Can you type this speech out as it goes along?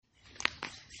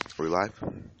Are we live?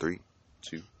 3,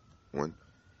 2, 1.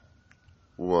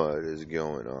 What is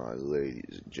going on,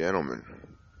 ladies and gentlemen?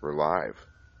 We're live.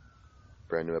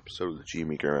 Brand new episode of the G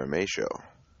Meeker MMA Show.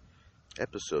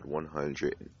 Episode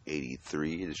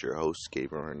 183. This is your host,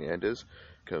 Gabriel Hernandez,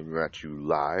 coming at you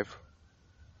live.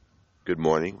 Good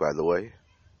morning, by the way.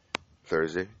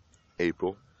 Thursday,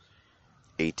 April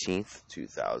 18th,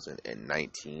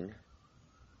 2019.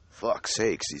 Fuck's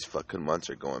sakes, these fucking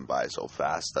months are going by so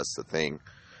fast. That's the thing.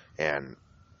 And,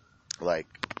 like,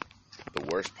 the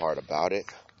worst part about it,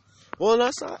 well,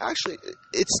 that's not, actually,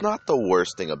 it's not the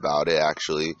worst thing about it,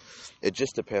 actually. It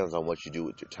just depends on what you do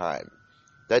with your time.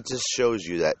 That just shows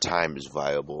you that time is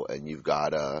viable, and you've got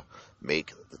to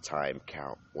make the time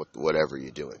count with whatever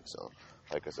you're doing. So,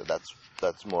 like I said,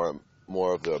 that's more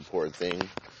of the important things,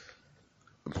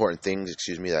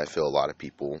 that I feel a lot of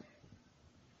people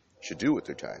should do with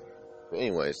their time. But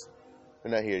anyways, we're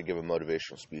not here to give a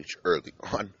motivational speech early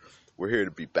on. We're here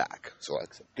to be back. So like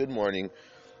I said, good morning.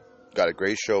 Got a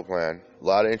great show planned. A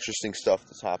lot of interesting stuff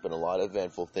that's happened. A lot of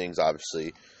eventful things,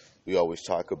 obviously, we always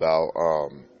talk about.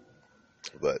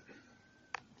 But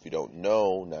if you don't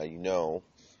know, now you know.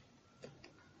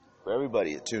 For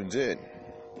everybody that tunes in,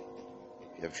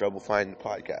 if you have trouble finding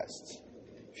podcasts,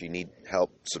 if you need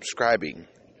help subscribing,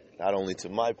 not only to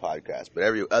my podcast, but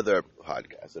every other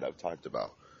podcast that I've talked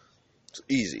about, it's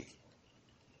easy.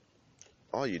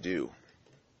 All you do,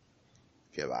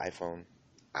 if you have an iPhone,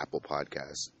 Apple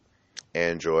Podcasts,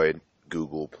 Android,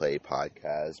 Google Play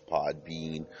Podcasts,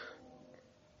 Podbean,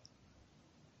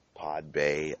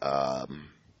 Podbay,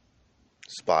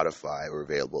 Spotify, we're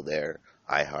available there,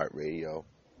 iHeartRadio.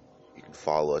 You can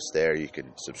follow us there. You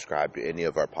can subscribe to any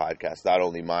of our podcasts, not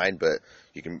only mine, but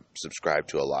you can subscribe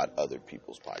to a lot of other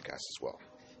people's podcasts as well.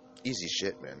 Easy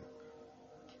shit, man.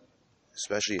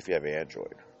 Especially if you have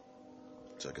Android.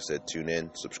 So like I said, tune in,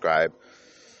 subscribe,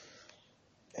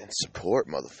 and support,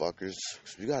 motherfuckers.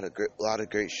 We got a lot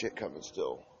of great shit coming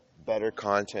still. Better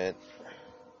content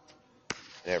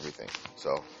and everything.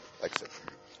 So, like I said,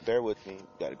 bear with me.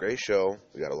 We got a great show.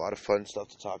 We got a lot of fun stuff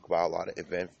to talk about. A lot of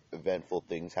eventful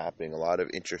things happening. A lot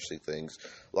of interesting things.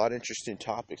 A lot of interesting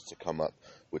topics to come up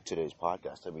with today's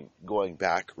podcast. I mean,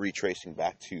 retracing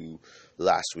back to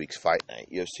last week's fight night.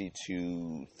 UFC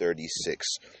 236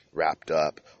 wrapped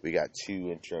up. We got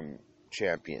 2 interim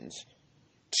champions.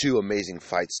 2 amazing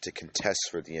fights to contest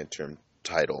for the interim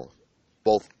title.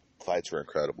 Both fights were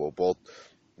incredible. Both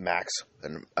Max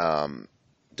and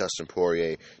Dustin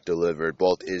Poirier delivered.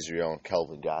 Both Israel and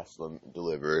Kelvin Gastelum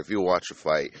delivered. If you watch a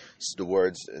fight, the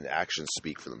words and actions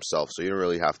speak for themselves. So you don't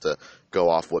really have to go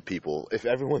off what people... If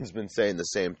everyone's been saying the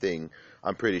same thing,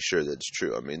 I'm pretty sure that's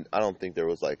true. I mean, I don't think there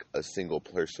was like a single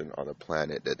person on the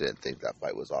planet that didn't think that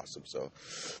fight was awesome. So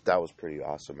that was pretty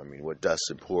awesome. I mean, what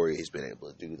Dustin Poirier's been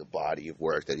able to do, the body of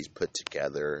work that he's put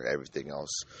together, everything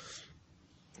else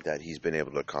that he's been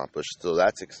able to accomplish. So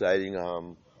that's exciting.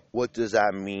 What does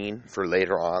that mean for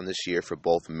later on this year for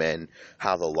both men?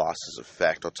 How the losses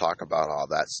affect? I'll talk about all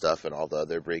that stuff and all the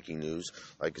other breaking news,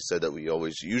 like I said, that we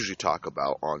usually talk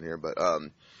about on here. But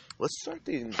let's start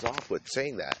things off with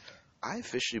saying that I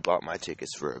officially bought my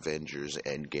tickets for Avengers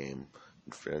Endgame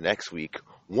for next week,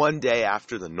 one day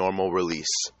after the normal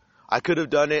release. I could have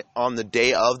done it on the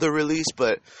day of the release,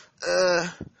 but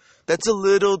that's a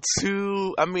little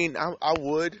too... I mean, I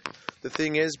would. The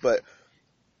thing is, but...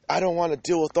 I don't want to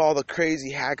deal with all the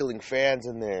crazy haggling fans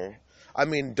in there. I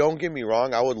mean, don't get me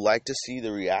wrong. I would like to see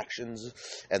the reactions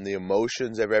and the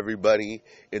emotions of everybody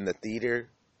in the theater.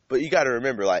 But you got to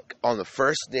remember, like, on the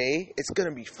first day, it's going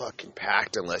to be fucking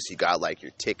packed unless you got, like,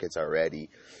 your tickets already.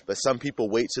 But some people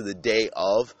wait to the day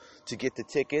of to get the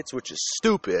tickets, which is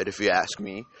stupid if you ask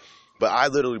me. But I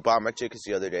literally bought my tickets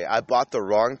the other day. I bought the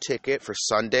wrong ticket for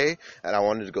Sunday, and I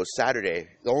wanted to go Saturday.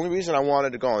 The only reason I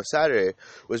wanted to go on Saturday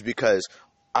was because...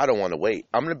 I don't want to wait.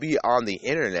 I'm going to be on the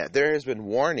internet. There has been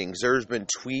warnings. There's been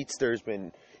tweets. There's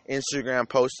been Instagram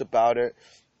posts about it.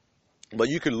 But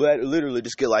you could literally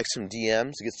just get like some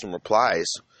DMs, get some replies.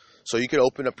 So you could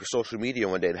open up your social media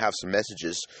one day and have some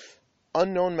messages.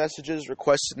 Unknown messages,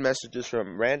 requested messages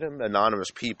from random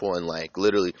anonymous people, and like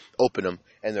literally open them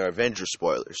and they're Avengers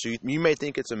spoilers. So you may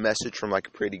think it's a message from like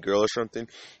a pretty girl or something.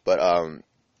 But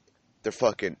they're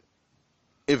fucking...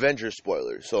 Avengers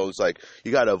spoilers. So it's like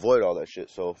you got to avoid all that shit.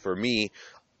 So for me,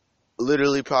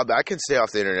 literally probably I can stay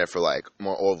off the internet for like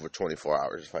over 24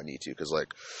 hours if I need to, because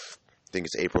like I think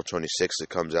it's April 26th it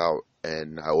comes out,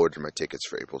 and I ordered my tickets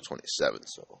for April 27th,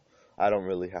 so I don't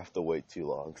really have to wait too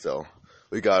long. So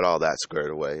we got all that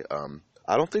squared away.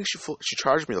 I don't think she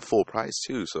charged me the full price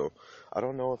too, so I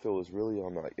don't know if it was really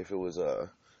on like if it was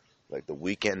like the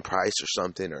weekend price or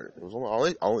something, or it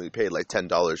was only paid like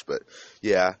 $10, but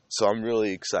yeah. So I'm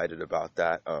really excited about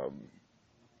that.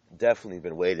 Definitely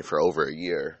been waiting for over a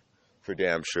year, for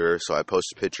damn sure. So I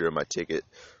posted a picture of my ticket,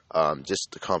 just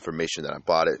the confirmation that I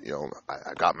bought it. You know,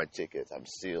 I got my tickets. I'm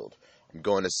sealed. I'm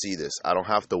going to see this. I don't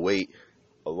have to wait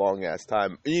a long ass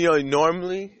time. You know,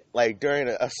 normally, like during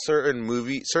a certain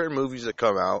movies that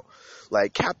come out,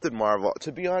 like Captain Marvel.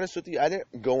 To be honest with you, I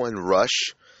didn't go and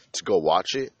rush to go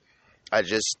watch it. I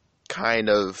just kind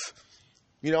of,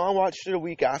 you know, I watched it a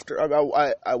week after.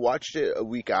 I watched it a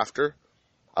week after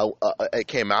it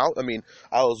came out. I mean,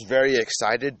 I was very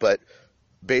excited, but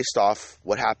based off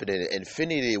what happened in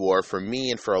Infinity War, for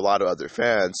me and for a lot of other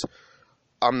fans,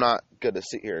 I'm not going to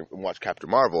sit here and watch Captain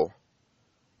Marvel.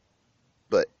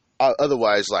 But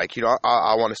otherwise, like, you know,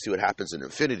 I want to see what happens in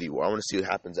Infinity War. I want to see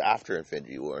what happens after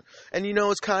Infinity War. And, you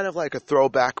know, it's kind of like a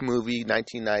throwback movie,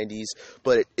 1990s,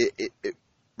 but it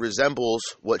resembles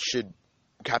what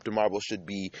Captain Marvel should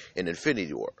be in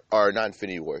Infinity War. Or not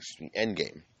Infinity War, excuse me,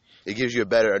 Endgame. It gives you a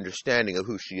better understanding of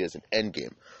who she is in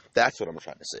Endgame. That's what I'm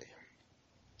trying to say.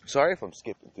 Sorry if I'm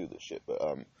skipping through this shit, but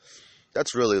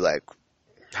that's really like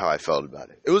how I felt about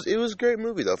it. It was a great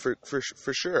movie though,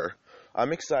 for sure.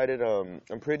 I'm excited.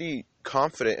 I'm pretty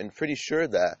confident and pretty sure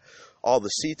that all the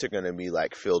seats are gonna be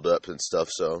like filled up and stuff.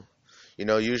 So, you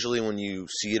know, usually when you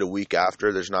see it a week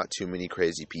after, there's not too many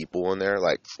crazy people in there.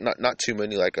 Like not too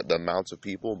many like the amounts of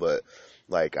people, but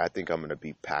like I think I'm gonna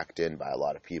be packed in by a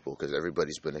lot of people because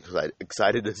everybody's been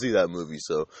excited to see that movie.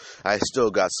 So I still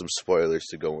got some spoilers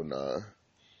to go and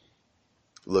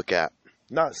look at.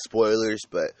 Not spoilers,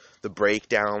 but the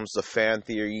breakdowns, the fan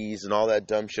theories, and all that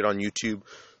dumb shit on YouTube,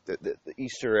 the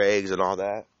Easter eggs and all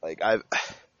that. Like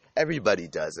everybody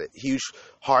does it. Huge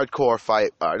hardcore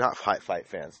not fight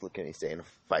fans. Look at me saying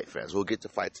fight fans. We'll get to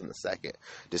fights in a second.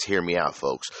 Just hear me out,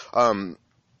 folks.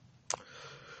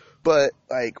 But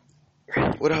like,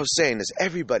 what I was saying is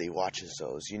everybody watches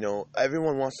those, you know.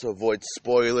 Everyone wants to avoid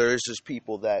spoilers. There's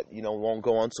people that, you know, won't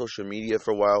go on social media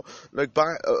for a while. Like, by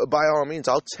all means,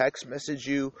 I'll text message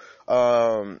you.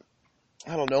 I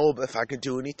don't know if I can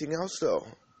do anything else, though.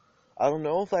 I don't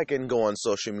know if I can go on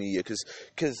social media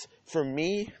because for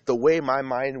me, the way my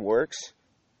mind works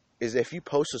is if you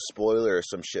post a spoiler or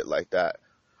some shit like that,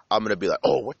 I'm going to be like,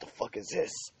 oh, what the fuck is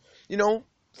this? You know?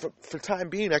 For time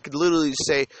being, I could literally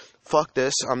say, fuck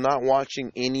this, I'm not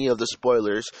watching any of the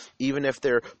spoilers, even if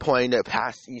they're pointing at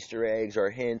past Easter eggs or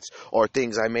hints or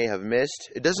things I may have missed.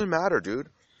 It doesn't matter, dude.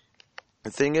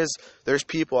 The thing is, there's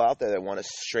people out there that want to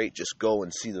straight just go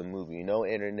and see the movie. No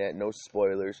internet, no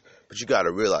spoilers. But you got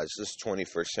to realize, this is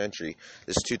 21st century,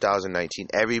 this is 2019,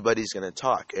 everybody's going to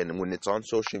talk. And when it's on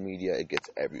social media, it gets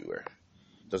everywhere.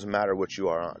 Doesn't matter what you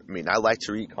are on. I mean, I like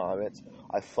to read comments.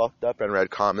 I fucked up and read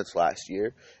comments last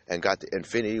year and got the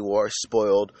Infinity War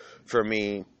spoiled for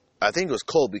me. I think it was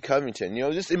Colby Covington. You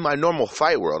know, just in my normal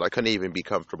fight world, I couldn't even be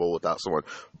comfortable without someone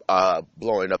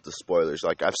blowing up the spoilers.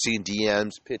 Like, I've seen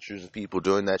DMs, pictures of people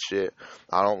doing that shit.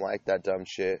 I don't like that dumb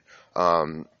shit.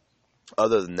 Other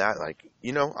than that, like,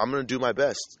 you know, I'm going to do my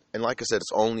best. And like I said,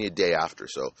 it's only a day after.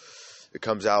 So it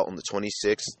comes out on the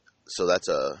 26th. So that's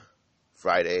a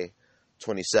Friday.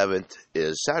 27th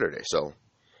is Saturday, so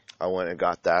I went and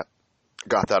got that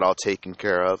all taken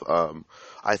care of.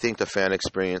 I think the fan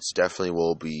experience definitely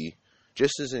will be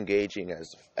just as engaging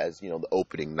as you know, the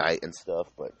opening night and stuff.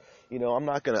 But you know, I'm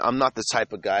not the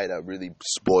type of guy that really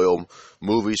spoil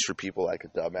movies for people like a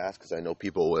dumbass, because I know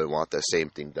people would want the same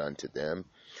thing done to them.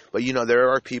 But, you know, there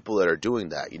are people that are doing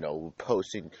that, you know,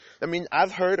 posting. I mean,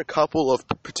 I've heard a couple of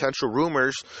potential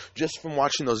rumors just from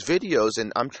watching those videos,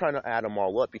 and I'm trying to add them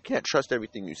all up. You can't trust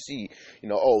everything you see. You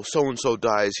know, oh, so-and-so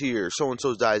dies here,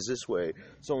 so-and-so dies this way,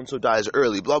 so-and-so dies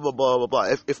early, blah, blah, blah, blah,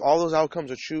 blah. If all those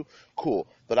outcomes are true, cool.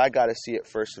 But I got to see it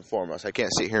first and foremost. I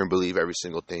can't sit here and believe every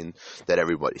single thing that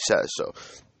everybody says. So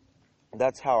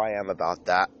that's how I am about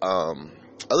that.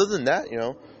 Other than that, you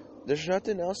know, there's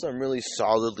nothing else I'm really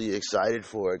solidly excited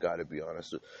for, I gotta be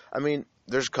honest. I mean,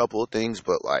 there's a couple of things,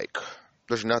 but, like,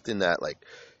 there's nothing that, like,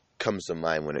 comes to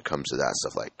mind when it comes to that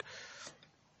stuff. Like,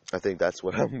 I think that's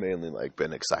what I've mainly, like,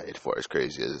 been excited for, as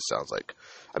crazy as it sounds like.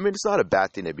 I mean, it's not a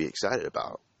bad thing to be excited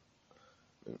about.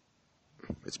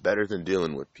 It's better than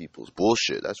dealing with people's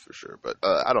bullshit, that's for sure. But,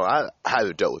 I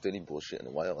haven't dealt with any bullshit in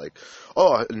a while. Like,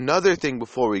 oh, another thing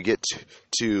before we get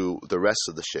to the rest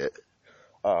of the shit,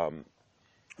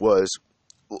 was,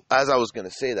 as I was going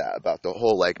to say that, about the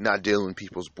whole, like, not dealing with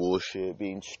people's bullshit,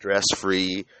 being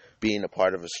stress-free, being a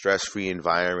part of a stress-free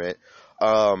environment.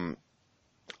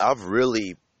 I've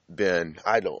really been,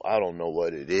 I don't know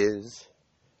what it is.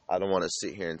 I don't want to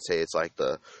sit here and say it's like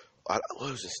the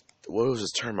what was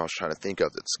this term I was trying to think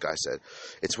of that this guy said?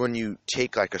 It's when you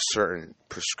take like a certain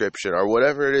prescription or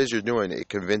whatever it is you're doing, it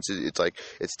convinces, it's like,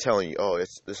 it's telling you, oh,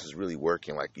 this is really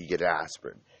working. Like you get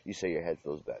aspirin, you say your head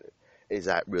feels better. Is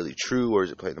that really true, or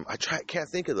is it playing them? Can't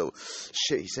think of the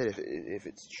shit he said if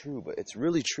it's true, but it's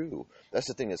really true. That's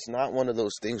the thing. It's not one of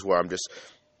those things where I'm just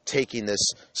taking this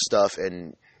stuff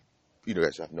and you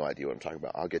guys have no idea what I'm talking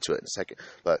about. I'll get to it in a second,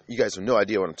 but you guys have no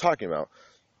idea what I'm talking about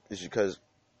is because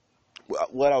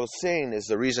what I was saying is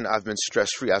the reason I've been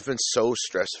stress-free. I've been so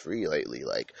stress-free lately.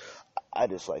 Like, I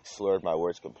just, like, slurred my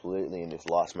words completely and just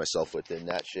lost myself within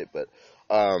that shit. But,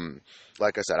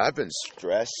 like I said, I've been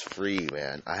stress-free,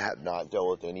 man. I have not dealt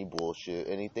with any bullshit.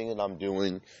 Anything that I'm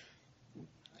doing,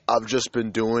 I've just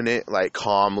been doing it, like,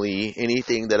 calmly.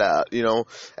 Anything that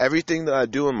everything that I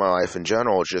do in my life in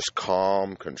general is just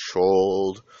calm,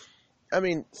 controlled. I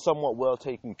mean, somewhat well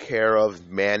taken care of,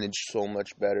 managed so much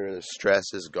better. The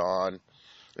stress is gone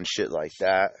and shit like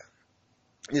that.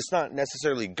 It's not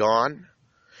necessarily gone.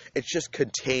 It's just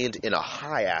contained in a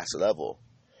high-ass level.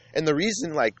 And the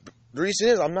reason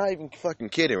is I'm not even fucking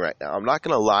kidding right now. I'm not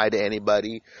going to lie to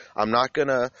anybody. I'm not going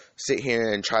to sit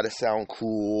here and try to sound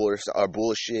cool or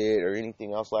bullshit or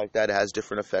anything else like that. It has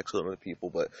different effects on other people.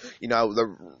 But,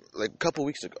 like a couple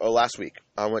weeks ago, or last week,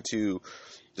 I went to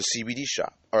the CBD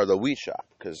shop, or the weed shop,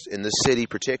 because in this city in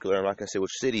particular, I'm not going to say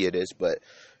which city it is, but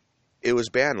it was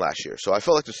banned last year. So I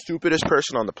felt like the stupidest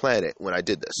person on the planet when I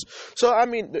did this. So, I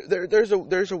mean, there's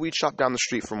a weed shop down the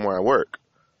street from where I work,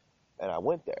 and I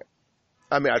went there.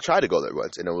 I mean, I tried to go there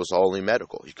once, and it was only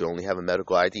medical. You could only have a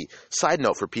medical ID. Side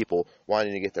note for people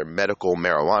wanting to get their medical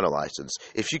marijuana license.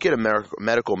 If you get a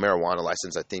medical marijuana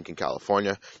license, I think in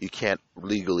California, you can't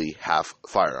legally have a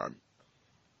firearm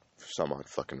for some odd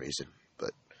fucking reason.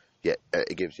 But yeah,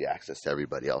 it gives you access to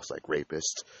everybody else, like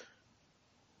rapists,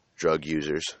 drug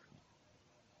users,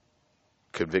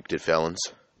 convicted felons.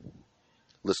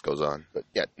 List goes on. But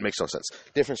yeah, it makes no sense.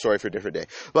 Different story for a different day.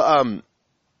 But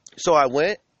so I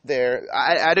went there.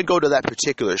 I didn't go to that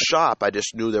particular shop. I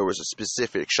just knew there was a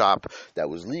specific shop that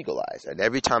was legalized. And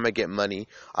every time I get money,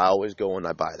 I always go and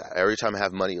I buy that. Every time I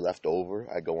have money left over,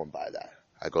 I go and buy that.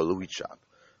 I go to the weed shop.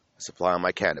 I supply on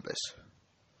my cannabis.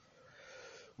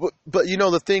 But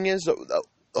the thing is, the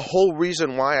whole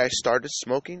reason why I started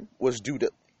smoking was due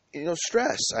to,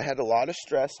 stress. I had a lot of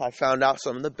stress. I found out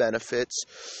some of the benefits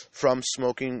from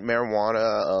smoking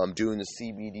marijuana, doing the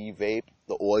CBD vape,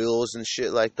 the oils and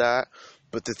shit like that.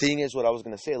 But the thing is, what I was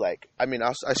going to say,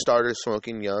 I started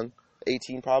smoking young,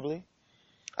 18 probably.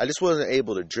 I just wasn't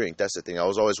able to drink. That's the thing. I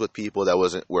was always with people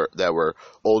that were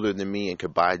older than me and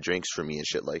could buy drinks for me and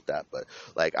shit like that. But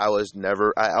I always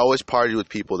partied with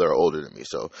people that are older than me.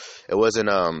 So it wasn't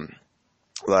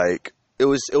it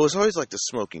was always like the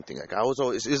smoking thing. Like I was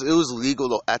always, it was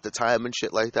legal at the time and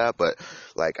shit like that. But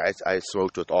I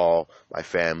smoked with all my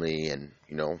family and,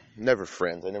 never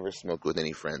friends. I never smoked with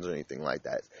any friends or anything like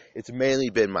that. It's mainly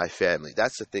been my family.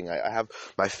 That's the thing. I have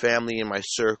my family in my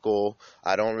circle.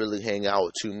 I don't really hang out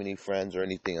with too many friends or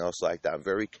anything else like that. I'm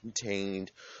very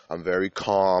contained. I'm very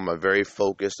calm. I'm very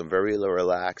focused. I'm very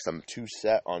relaxed. I'm too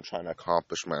set on trying to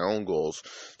accomplish my own goals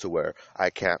to where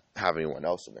I can't have anyone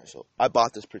else in there. So I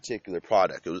bought this particular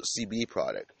product. It was a CBD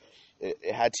product.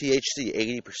 It had THC,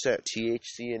 80%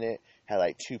 THC in it. Had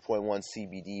 2.1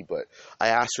 CBD, but I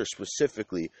asked her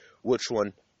specifically which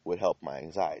one would help my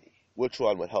anxiety. Which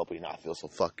one would help me not feel so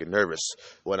fucking nervous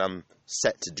when I'm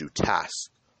set to do tasks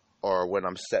or when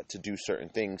I'm set to do certain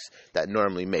things that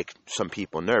normally make some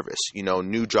people nervous.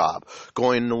 New job,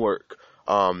 going to work,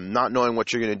 not knowing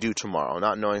what you're going to do tomorrow,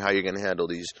 not knowing how you're going to handle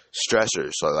these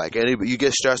stressors. So you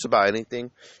get stressed about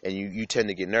anything and you tend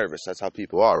to get nervous. That's how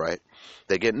people are, right?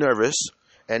 They get nervous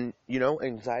and,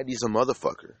 anxiety is a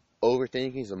motherfucker.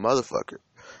 Overthinking is a motherfucker.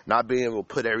 Not being able to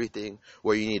put everything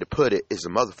where you need to put it is a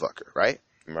motherfucker, right?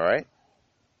 Am I right?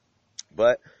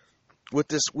 But with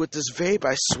this vape,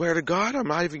 I swear to God, I'm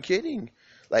not even kidding.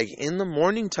 In the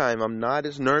morning time, I'm not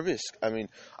as nervous. I mean,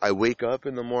 I wake up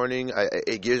in the morning. I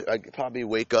probably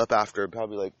wake up after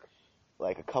probably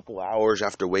like a couple hours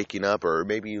after waking up, or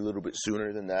maybe a little bit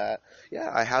sooner than that.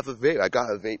 Yeah, I have a vape. I got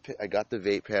the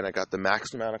vape pen. I got the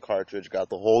max amount of cartridge. Got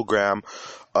the whole gram.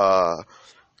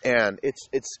 And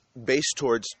it's based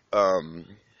towards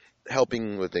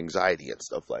helping with anxiety and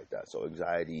stuff like that. So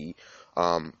anxiety,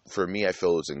 for me, I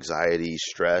feel it's anxiety,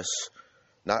 stress,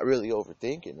 not really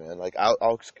overthinking, man.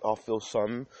 I'll feel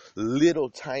some little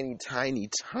tiny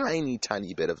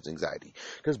bit of anxiety.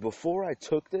 Because before I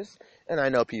took this, and I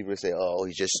know people say, oh,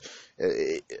 he's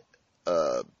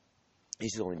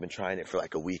only been trying it for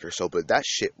a week or so, but that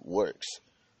shit works.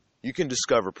 You can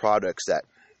discover products that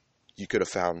you could have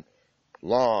found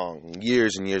long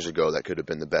years and years ago that could have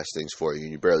been the best things for you,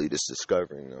 and you're barely just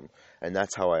discovering them. And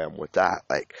that's how I am with that.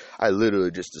 Like, I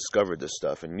literally just discovered this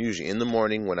stuff, and usually in the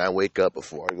morning when I wake up,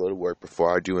 before I go to work,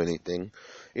 before I do anything,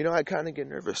 I kind of get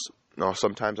nervous.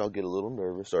 Sometimes I'll get a little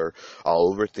nervous, or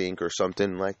I'll overthink or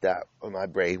something like that, and my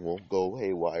brain will go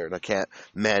haywire, and I can't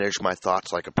manage my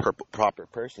thoughts like a proper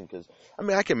person, because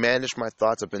I can manage my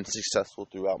thoughts. I've been successful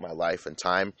throughout my life and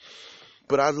time,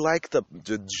 but I'd like the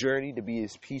journey to be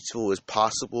as peaceful as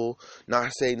possible.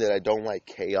 Not saying that I don't like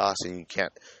chaos and you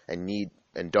can't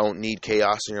and don't need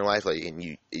chaos in your life, like, and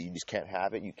you just can't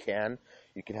have it. You can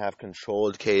have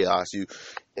controlled chaos.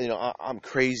 I'm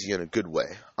crazy in a good way.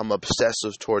 I'm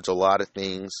obsessive towards a lot of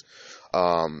things.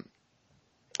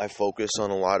 I focus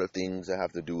on a lot of things that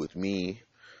have to do with me.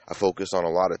 I focus on a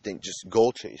lot of things, just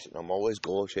goal chasing. I'm always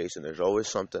goal chasing. There's always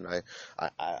something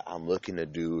I'm looking to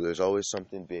do. There's always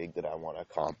something big that I want to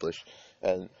accomplish.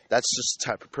 And that's just the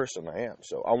type of person I am.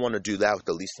 So I want to do that with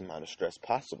the least amount of stress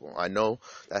possible. I know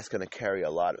that's going to carry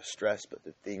a lot of stress, but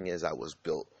the thing is, I was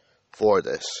built for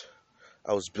this.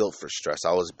 I was built for stress.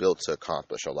 I was built to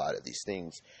accomplish a lot of these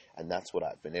things. And that's what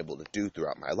I've been able to do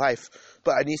throughout my life.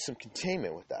 But I need some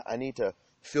containment with that. I need to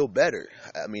feel better.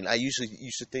 I usually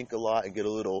used to think a lot and get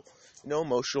a little,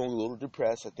 emotional, a little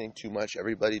depressed. I think too much.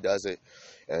 Everybody does it.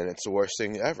 And it's the worst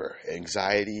thing ever.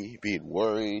 Anxiety, being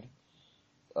worried,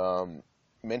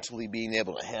 mentally being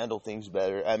able to handle things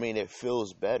better. It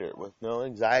feels better. With no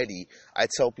anxiety, I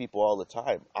tell people all the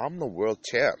time, I'm the world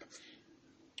champ.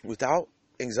 Without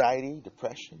anxiety,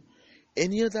 depression,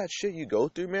 any of that shit you go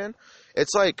through, man,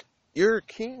 it's like you're a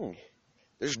king.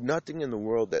 There's nothing in the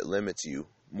world that limits you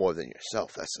more than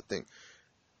yourself. That's the thing.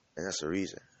 And that's the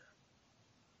reason.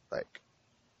 Like,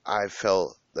 I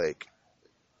felt like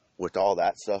with all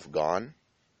that stuff gone,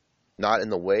 not in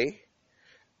the way,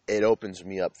 it opens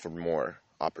me up for more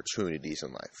opportunities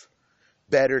in life.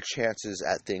 Better chances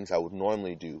at things I would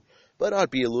normally do, but I'd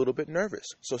be a little bit nervous.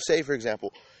 So say, for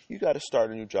example, you got to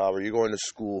start a new job, or you're going to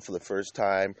school for the first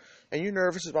time, and you're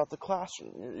nervous about the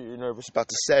classroom. You're nervous about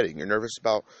the setting. You're nervous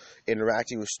about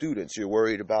interacting with students. You're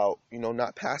worried about,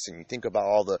 not passing. You think about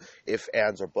all the if,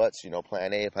 ands, or buts,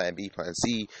 plan A, plan B, plan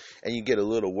C, and you get a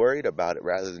little worried about it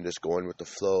rather than just going with the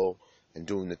flow and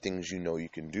doing the things you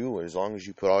can do. And as long as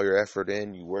you put all your effort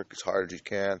in, you work as hard as you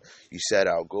can, you set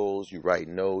out goals, you write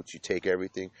notes, you take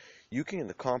everything, you can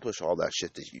accomplish all that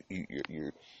shit that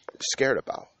you're scared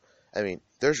about.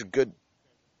 There's a good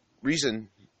reason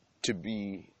to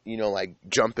be,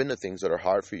 jump into things that are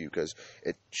hard for you, because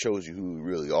it shows you who you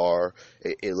really are.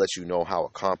 It lets you know how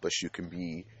accomplished you can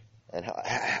be, and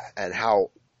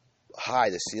how high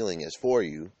the ceiling is for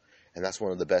you. And that's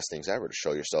one of the best things ever, to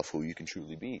show yourself who you can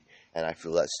truly be. And I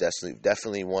feel that's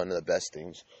definitely one of the best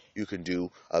things you can do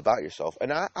about yourself.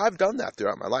 And I've done that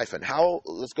throughout my life. And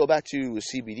let's go back to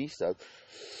CBD stuff.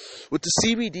 With the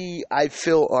CBD, I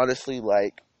feel honestly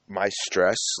like my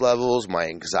stress levels, my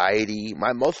anxiety,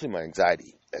 mostly my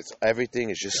anxiety, everything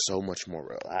is just so much more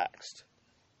relaxed.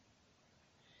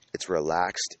 It's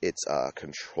relaxed. It's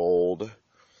controlled.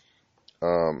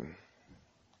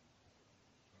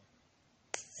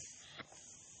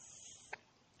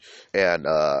 And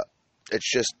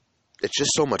it's just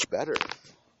so much better.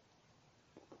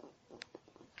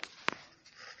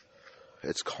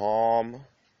 It's calm.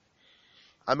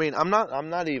 I'm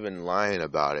not even lying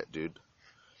about it, dude.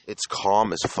 It's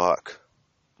calm as fuck.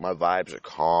 My vibes are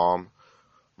calm.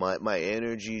 My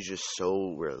energy is just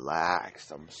so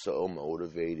relaxed. I'm so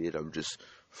motivated. I'm just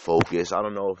focused. I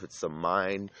don't know if it's the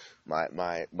mind, my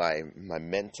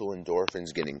mental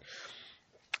endorphins getting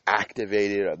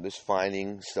activated. I'm just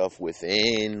finding stuff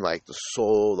within, like the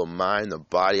soul, the mind, the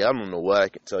body. I don't know what I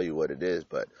can tell you what it is,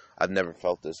 but I've never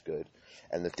felt this good.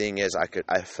 And the thing is,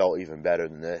 I felt even better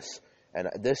than this. And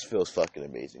this feels fucking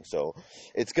amazing. So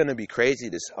it's going to be crazy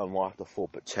to unlock the full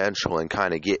potential and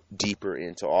kind of get deeper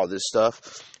into all this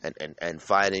stuff, and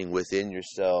finding within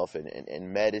yourself,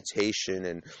 and meditation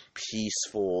and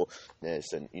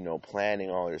peacefulness, and, planning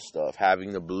all your stuff,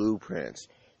 having the blueprints,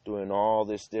 doing all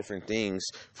these different things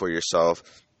for yourself.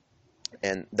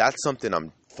 And that's something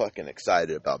I'm fucking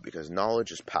excited about, because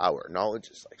knowledge is power. Knowledge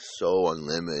is like so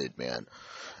unlimited, man.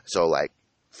 So like,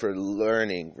 for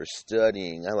learning, for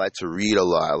studying, I like to read a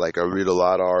lot. Like, I read a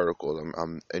lot of articles.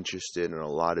 I'm interested in a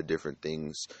lot of different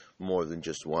things, more than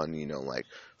just one, like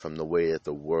from the way that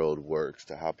the world works,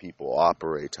 to how people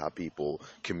operate, to how people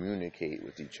communicate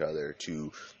with each other,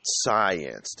 to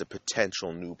science, to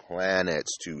potential new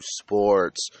planets, to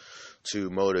sports, to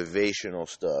motivational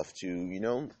stuff,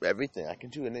 to, everything. I can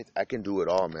do it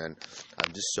all, man.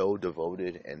 I'm just so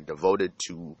devoted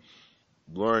to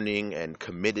learning and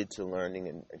committed to learning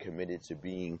and committed to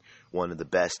being one of the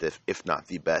best, if not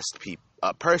the best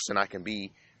person I can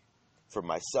be for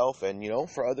myself and,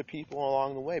 for other people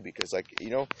along the way. Because,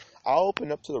 I'll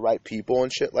open up to the right people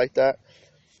and shit like that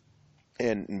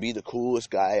and be the coolest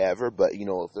guy ever. But,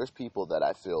 if there's people that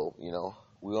I feel,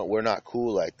 we're not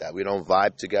cool like that, we don't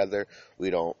vibe together,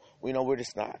 we're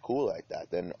just not cool like that,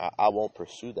 then I won't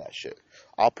pursue that shit.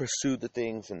 I'll pursue the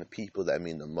things and the people that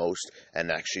mean the most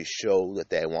and actually show that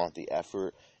they want the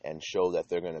effort and show that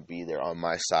they're going to be there on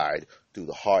my side through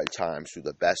the hard times, through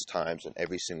the best times, and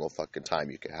every single fucking time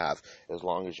you can have, as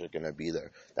long as you're going to be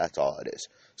there. That's all it is.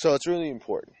 So it's really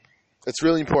important. It's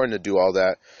really important to do all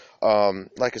that.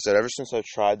 Like I said, ever since I've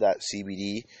tried that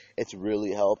CBD, it's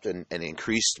really helped and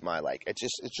increased my, it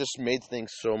just made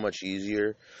things so much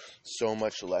easier, so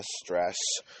much less stress,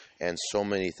 and so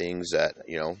many things that,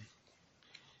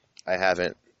 I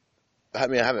haven't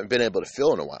been able to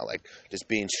feel in a while, like just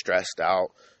being stressed out.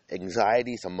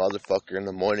 Anxiety's a motherfucker in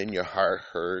the morning, your heart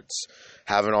hurts,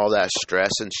 having all that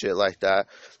stress and shit like that.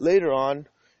 Later on,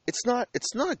 it's not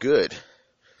good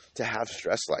to have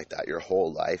stress like that your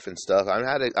whole life and stuff.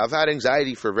 I've had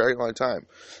anxiety for a very long time,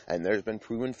 and there's been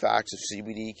proven facts of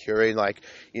CBD curing,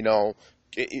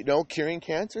 curing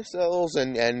cancer cells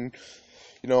and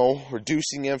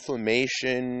reducing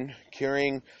inflammation,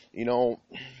 curing,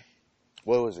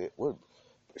 what was it?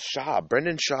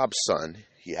 Brendan Schaub's son,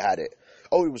 he had it.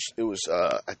 Oh, it was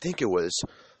I think it was,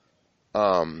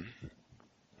 what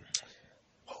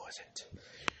was it?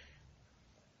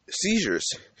 Seizures.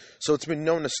 So it's been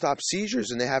known to stop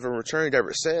seizures, and they haven't returned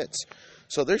ever since.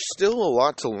 So there's still a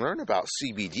lot to learn about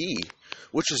CBD,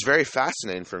 which is very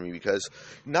fascinating for me, because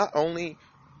not only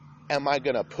am I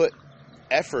going to put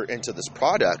effort into this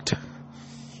product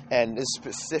and this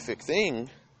specific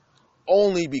thing,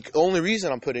 only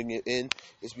reason I'm putting it in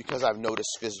is because I've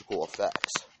noticed physical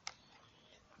effects.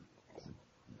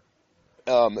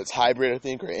 It's hybrid, I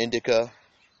think, or indica.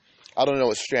 I don't know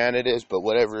what strand it is, but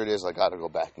whatever it is, I got to go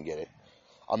back and get it.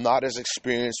 I'm not as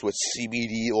experienced with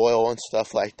CBD oil and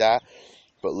stuff like that,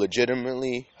 but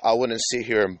legitimately, I wouldn't sit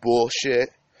here and bullshit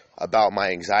about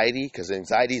my anxiety, because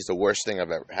anxiety is the worst thing I've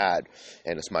ever had,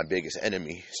 and it's my biggest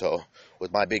enemy. So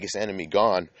with my biggest enemy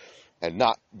gone and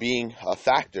not being a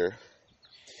factor,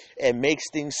 it makes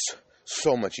things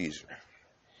so much easier.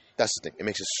 That's the thing. It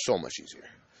makes it so much easier.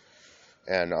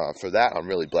 And for that, I'm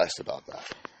really blessed about that.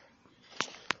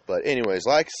 But anyways,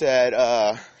 like I said,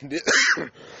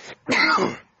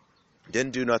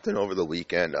 didn't do nothing over the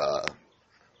weekend.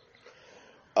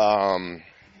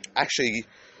 Actually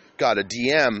got a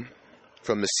DM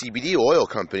from the CBD oil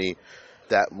company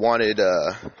that wanted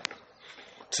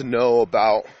to know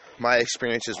about my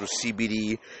experiences with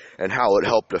CBD and how it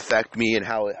helped affect me and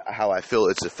how I feel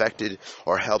it's affected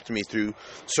or helped me through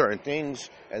certain things.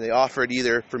 And they offered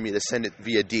either for me to send it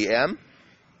via DM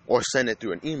or send it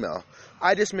through an email.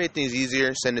 I just made things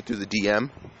easier, send it through the DM.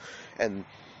 And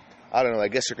I don't know, I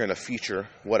guess they're going to feature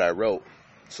what I wrote.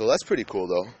 So that's pretty cool,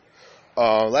 though.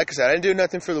 Like I said, I didn't do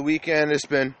nothing for the weekend. It's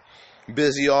been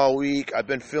busy all week. I've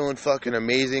been feeling fucking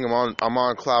amazing. I'm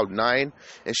on cloud 9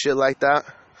 and shit like that.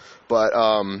 But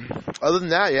other than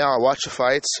that, yeah, I watched the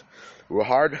fights. Were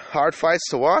hard fights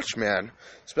to watch, man.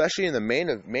 Especially in the main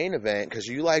event, because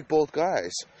you like both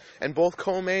guys. And both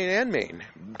co-main and main.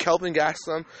 Kelvin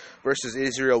Gastelum versus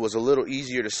Israel was a little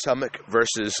easier to stomach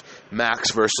versus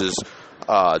Max versus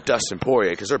Dustin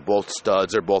Poirier, because they're both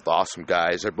studs. They're both awesome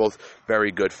guys. They're both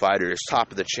very good fighters.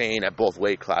 Top of the chain at both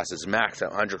weight classes. Max at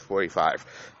 145.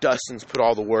 Dustin's put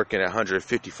all the work in at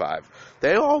 155.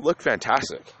 They all look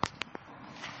fantastic.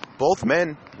 Both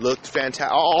men looked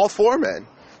fantastic. All four men.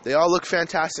 They all look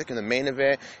fantastic in the main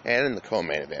event and in the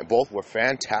co-main event. Both were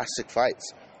fantastic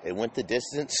fights. They went the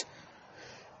distance.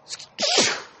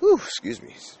 Whew, excuse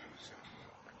me.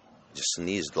 Just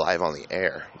sneezed live on the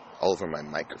air all over my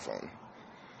microphone.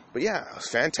 But yeah, it was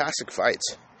fantastic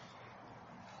fights.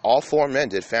 All four men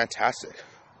did fantastic.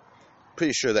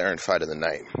 Pretty sure they earned fight of the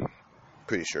night.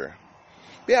 Pretty sure.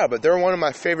 Yeah, but they're one of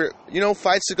my favorite,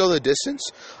 fights that go the distance.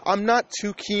 I'm not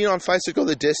too keen on fights that go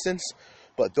the distance,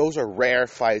 but those are rare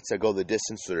fights that go the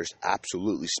distance that are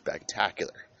absolutely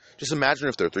spectacular. Just imagine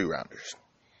if they're 3-rounders.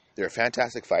 They're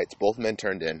fantastic fights. Both men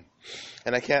turned in.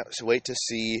 And I can't wait to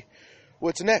see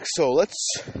what's next. So let's,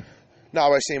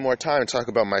 not waste any more time and talk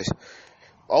about my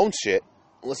own shit.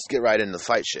 Let's get right into the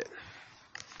fight shit.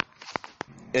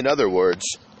 In other words,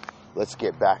 let's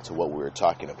get back to what we were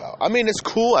talking about. I mean, it's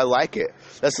cool. I like it.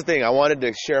 That's the thing. I wanted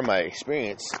to share my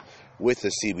experience with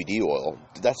the CBD oil.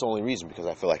 That's the only reason, because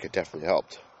I feel like it definitely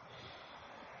helped.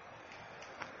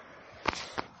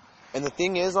 And the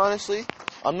thing is, honestly,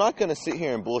 I'm not going to sit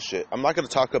here and bullshit. I'm not going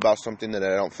to talk about something that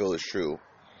I don't feel is true.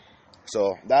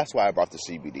 So that's why I brought the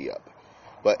CBD up.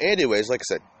 But anyways, like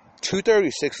I said,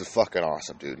 236 is fucking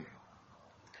awesome, dude.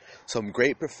 Some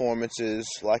great performances.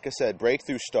 Like I said,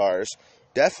 breakthrough stars.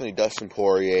 Definitely Dustin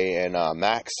Poirier and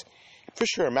Max. For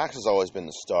sure, Max has always been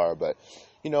the star. But,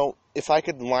 if I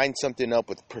could line something up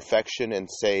with perfection and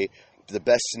say the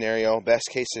best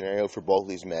case scenario for both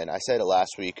these men, I said it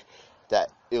last week that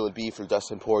it would be for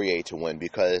Dustin Poirier to win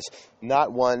because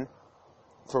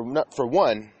for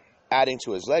one, adding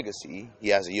to his legacy, he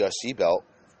has a UFC belt,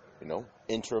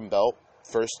 interim belt,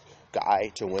 first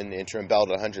guy to win the interim belt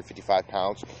at 155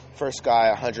 pounds, first guy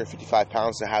 155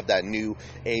 pounds to have that new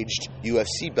aged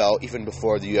UFC belt even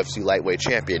before the UFC lightweight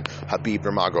champion Khabib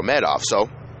Nurmagomedov. So,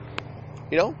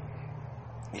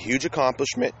 huge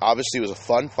accomplishment. Obviously, it was a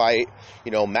fun fight.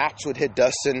 Max would hit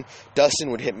Dustin.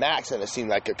 Dustin would hit Max, and it seemed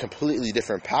like a completely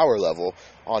different power level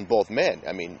on both men.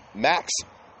 I mean, Max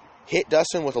hit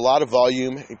Dustin with a lot of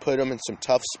volume. He put him in some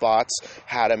tough spots,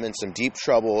 had him in some deep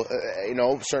trouble,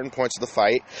 certain points of the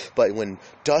fight. But when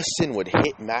Dustin would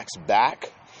hit Max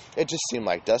back, it just seemed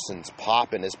like Dustin's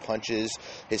pop and his punches,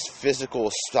 his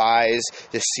physical size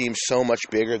just seemed so much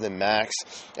bigger than Max.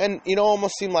 And,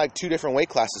 almost seemed like two different weight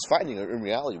classes fighting in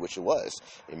reality, which it was.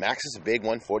 Max is a big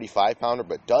 145-pounder,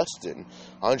 but Dustin,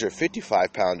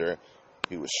 155-pounder,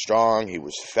 he was strong, he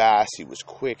was fast, he was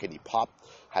quick, and he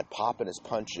had pop in his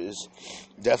punches.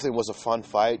 Definitely was a fun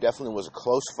fight. Definitely was a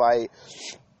close fight.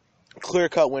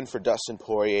 Clear-cut win for Dustin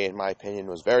Poirier, in my opinion,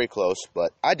 was very close,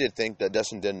 but I did think that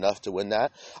Dustin did enough to win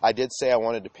that. I did say I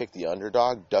wanted to pick the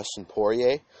underdog, Dustin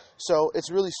Poirier, so it's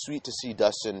really sweet to see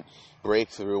Dustin break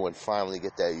through and finally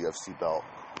get that UFC belt.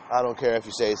 I don't care if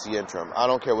you say it's the interim. I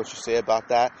don't care what you say about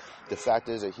that. The fact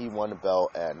is that he won the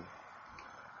belt, and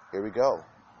here we go.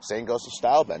 Same goes to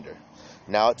Stylebender.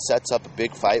 Now it sets up a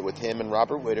big fight with him and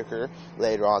Robert Whittaker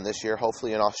later on this year,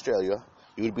 hopefully in Australia.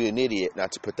 You would be an idiot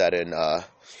not to put that in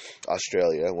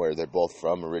Australia, where they're both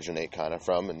originate kind of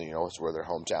from, and it's where their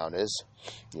hometown is.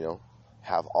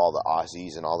 Have all the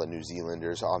Aussies and all the New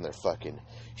Zealanders on their fucking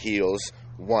heels,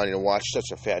 wanting to watch such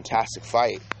a fantastic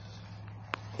fight.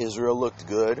 Israel looked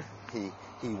good.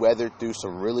 He weathered through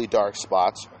some really dark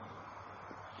spots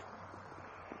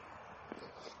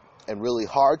and really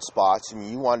hard spots. I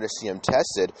mean, you wanted to see him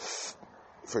tested.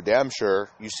 For damn sure,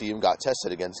 you see him got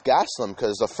tested against Gastelum,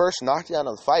 because the first knockdown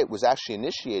of the fight was actually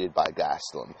initiated by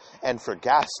Gastelum. And for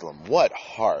Gastelum, what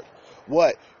heart,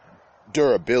 what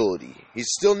durability.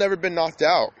 He's still never been knocked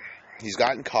out. He's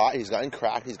gotten caught, he's gotten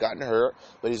cracked, he's gotten hurt,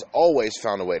 but he's always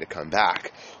found a way to come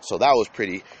back. So that was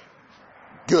pretty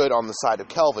good on the side of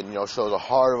Kelvin. Shows a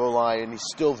heart of a lion. He's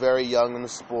still very young in the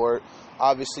sport.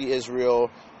 Obviously, Israel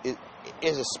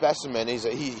is a specimen.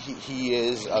 He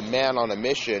is a man on a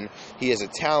mission. He is a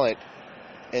talent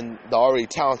in the already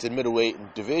talented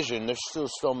middleweight division. There's still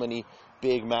so many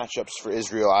big matchups for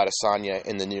Israel Adesanya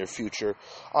in the near future.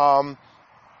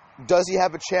 Does he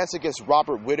have a chance against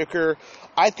Robert Whittaker?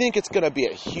 I think it's going to be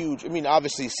a huge...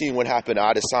 obviously, seeing what happened to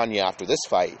Adesanya after this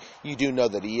fight, you do know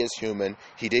that he is human.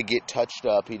 He did get touched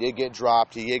up. He did get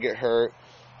dropped. He did get hurt.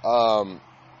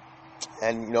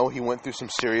 And, he went through some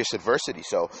serious adversity.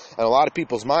 So, in a lot of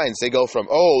people's minds, they go from,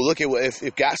 look at what, if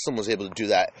Gastelum was able to do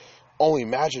that, only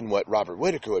imagine what Robert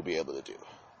Whittaker would be able to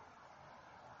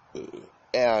do.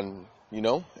 And,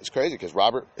 it's crazy because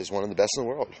Robert is one of the best in the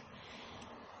world.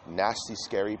 Nasty,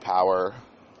 scary power.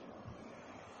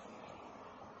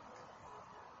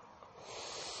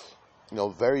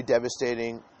 Very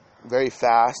devastating, very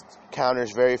fast,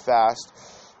 counters very fast,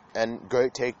 and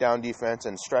great takedown defense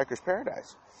and striker's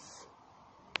paradise.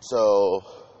 So,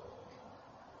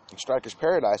 striker's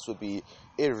paradise would be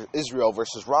Israel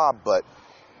versus Rob, but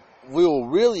we will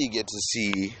really get to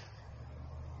see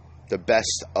the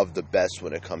best of the best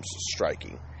when it comes to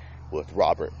striking with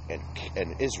Robert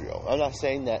and Israel. I'm not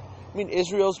saying that...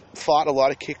 Israel's fought a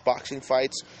lot of kickboxing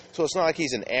fights, so it's not like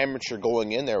he's an amateur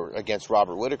going in there against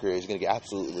Robert Whittaker. He's going to get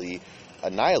absolutely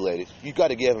annihilated. You've got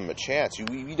to give him a chance.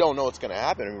 You don't know what's going to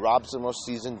happen. Rob's the most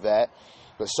seasoned vet,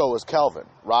 but so is Kelvin.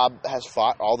 Rob has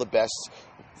fought all the best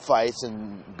fights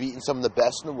and beaten some of the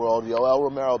best in the world, Yoel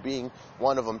Romero being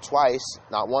one of them twice,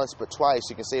 not once, but twice.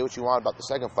 You can say what you want about the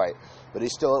second fight, but he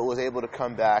still was able to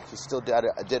come back. He still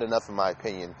did enough, in my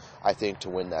opinion, I think, to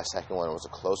win that second one. It was a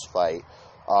close fight.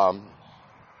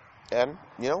 And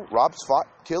Rob's fought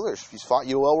killers. He's fought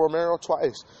Yoel Romero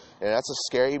twice, and that's a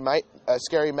scary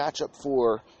matchup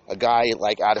for a guy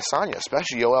like Adesanya,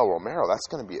 especially Yoel Romero.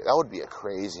 That would be a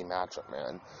crazy matchup,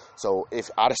 man. So if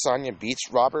Adesanya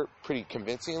beats Robert pretty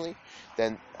convincingly,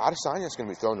 then Adesanya is going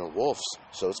to be thrown to the wolves.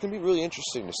 So it's going to be really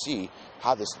interesting to see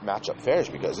how this matchup fares,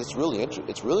 because it's really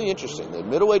interesting. The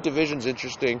middleweight division's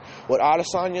interesting. What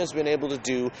Adesanya has been able to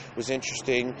do was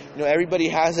interesting. Everybody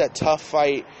has that tough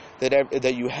fight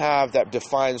that you have that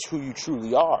defines who you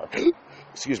truly are.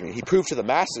 Excuse me. He proved to the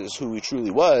masses who he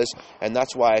truly was, and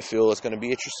that's why I feel it's going to be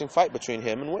an interesting fight between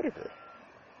him and Whittaker.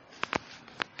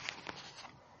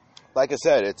 Like I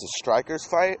said, it's a striker's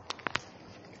fight.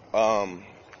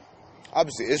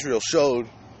 Obviously, Israel showed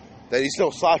that he's no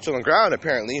slouch on the ground,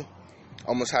 apparently.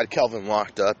 Almost had Kelvin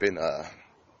locked up in a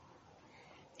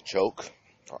choke.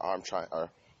 Or arm triangle.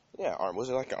 Was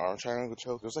it like an arm triangle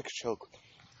choke? It was like a choke.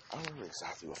 I don't remember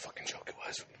exactly what fucking choke it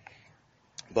was.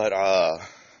 But,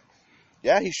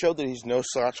 he showed that he's no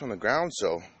slouch on the ground,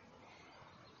 so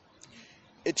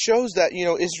it shows that,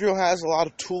 Israel has a lot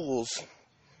of tools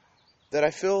that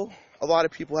I feel a lot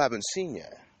of people haven't seen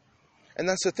yet. And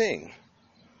that's the thing.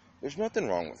 There's nothing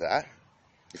wrong with that.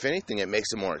 If anything, it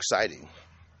makes it more exciting.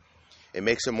 It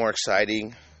makes it more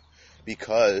exciting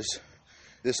because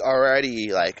this already,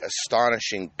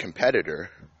 astonishing competitor,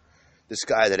 this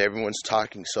guy that everyone's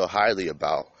talking so highly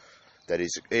about, that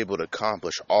he's able to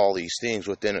accomplish all these things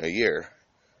within a year,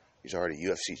 he's already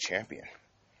UFC champion.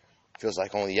 Feels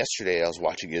like only yesterday I was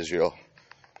watching Israel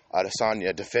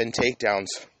Adesanya defend takedowns,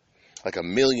 like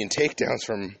 1 million takedowns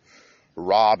from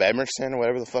Rob Emerson, or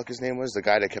whatever the fuck his name was, the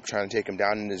guy that kept trying to take him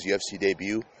down in his UFC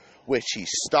debut, which he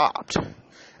stopped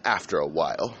after a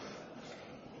while.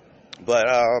 But,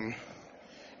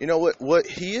 what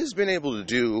he has been able to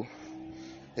do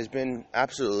has been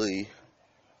absolutely,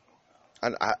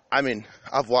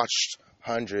 I've watched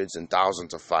hundreds and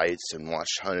thousands of fights and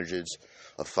watched hundreds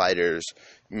of fighters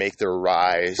make their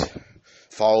rise,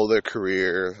 follow their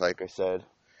career, like I said,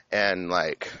 and,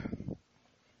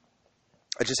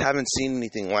 I just haven't seen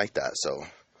anything like that, so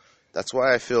that's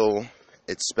why I feel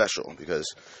it's special,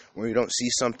 because when you don't see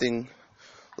something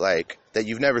that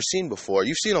you've never seen before,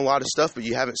 you've seen a lot of stuff, but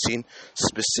you haven't seen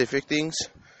specific things,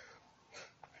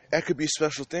 that could be a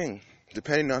special thing,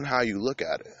 depending on how you look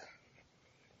at it.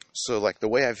 So, the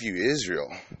way I view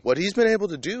Israel, what he's been able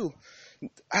to do,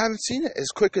 I haven't seen it as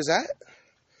quick as that.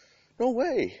 No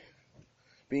way.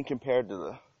 Being compared to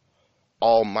the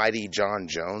almighty John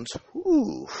Jones,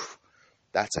 ooh,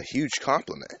 that's a huge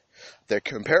compliment. They're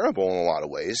comparable in a lot of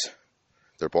ways.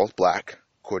 They're both black,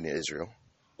 according to Israel.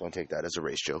 Don't take that as a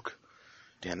race joke.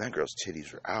 Damn, that girl's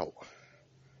titties are out.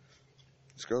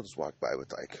 This girl just walked by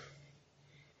with,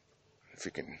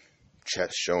 freaking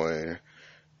chest showing,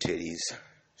 titties,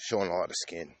 showing a lot of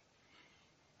skin.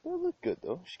 They look good,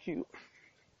 though. She's cute.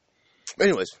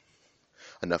 Anyways,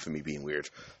 enough of me being weird.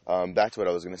 Back to what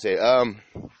I was going to say.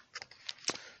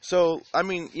 So,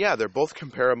 they're both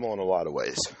comparable in a lot of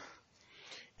ways.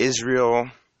 Israel,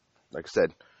 like I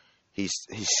said, he's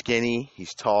skinny,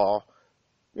 he's tall,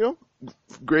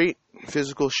 great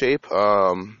physical shape.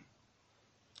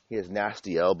 He has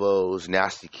nasty elbows,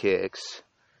 nasty kicks,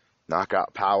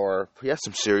 knockout power. He has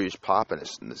some serious pop in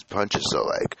his punches. So,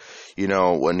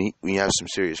 when you have some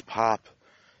serious pop,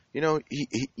 you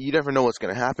never know what's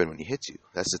going to happen when he hits you.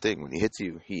 That's the thing. When he hits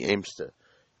you, he aims to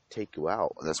take you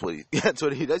out. That's what he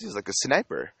does. He's like a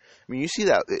sniper. You see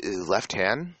that his left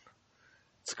hand?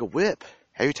 It's like a whip.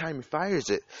 Every time he fires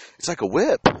it, it's like a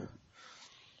whip.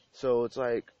 So it's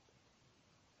I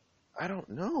don't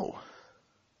know.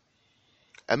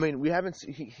 We haven't.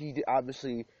 He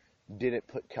obviously didn't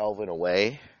put Kelvin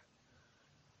away,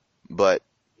 but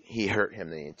he hurt him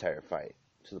the entire fight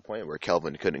to the point where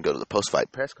Kelvin couldn't go to the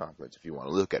post-fight press conference, if you want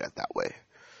to look at it that way.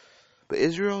 But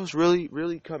Israel's really,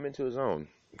 really come into his own.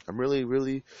 I'm really,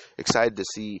 really excited to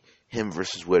see him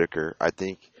versus Whittaker. I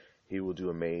think he will do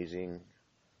amazing.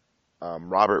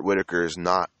 Robert Whittaker is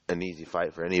not an easy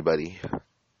fight for anybody.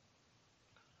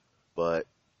 But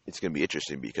it's going to be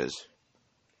interesting because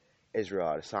Israel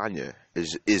Adesanya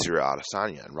is Israel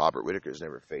Adesanya, and Robert Whittaker has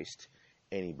never faced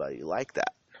anybody like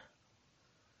that.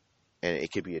 And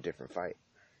it could be a different fight.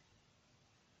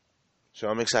 So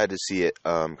I'm excited to see it.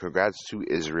 Congrats to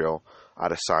Israel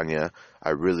Adesanya.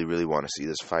 I really, really want to see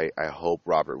this fight. I hope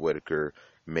Robert Whittaker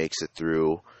makes it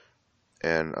through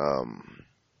and,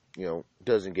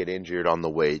 doesn't get injured on the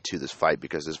way to this fight,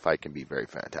 because this fight can be very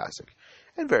fantastic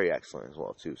and very excellent as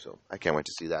well, too. So I can't wait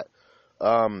to see that.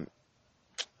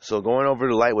 So going over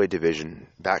to the lightweight division,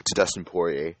 back to Dustin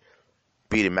Poirier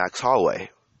beating Max Holloway.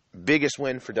 Biggest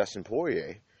win for Dustin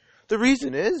Poirier. The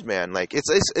reason is, man, like it's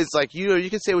like you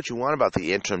can say what you want about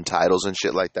the interim titles and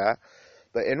shit like that,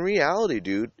 but in reality,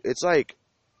 dude, it's like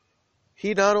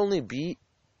he not only beat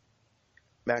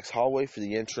Max Holloway for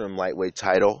the interim lightweight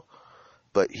title,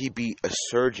 but he beat a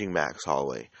surging Max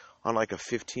Holloway on like a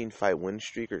 15-fight win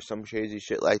streak or some crazy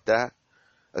shit like that.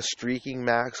 A streaking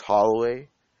Max Holloway,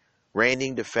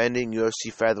 reigning, defending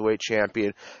UFC featherweight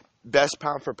champion, best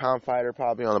pound-for-pound fighter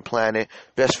probably on the planet,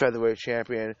 best featherweight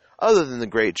champion, other than the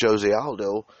great Jose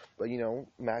Aldo. But,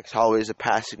 Max Holloway is a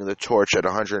passing of the torch at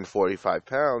 145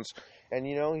 pounds.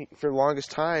 And, for the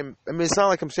longest time, I mean, it's not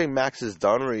like I'm saying Max is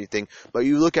done or anything, but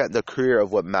you look at the career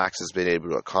of what Max has been able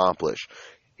to accomplish.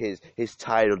 His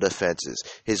title defenses,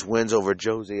 his wins over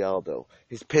Jose Aldo,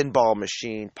 his pinball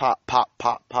machine, pop, pop,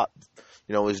 pop, pop,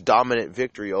 his dominant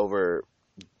victory over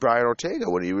Brian Ortega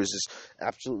when he was just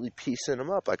absolutely piecing him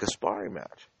up like a sparring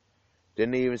match.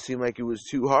 Didn't even seem like it was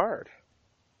too hard.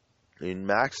 I mean,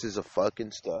 Max is a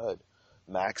fucking stud.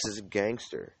 Max is a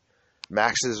gangster.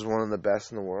 Max is one of the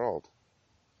best in the world.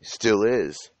 He still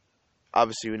is.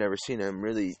 Obviously, we've never seen him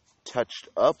really touched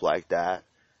up like that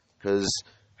because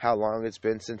how long it's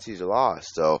been since he's lost.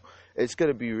 So it's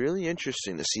going to be really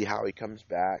interesting to see how he comes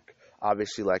back.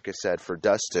 Obviously, like I said, for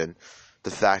Dustin, the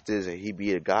fact is that he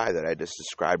beat a guy that I just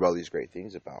described all these great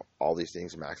things about. All these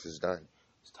things Max has done.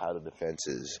 His title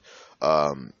defenses,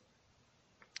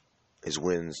 his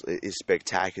wins, his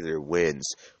spectacular wins,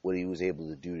 what he was able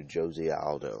to do to Jose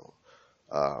Aldo.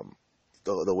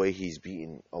 The way he's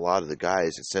beaten a lot of the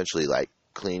guys, essentially like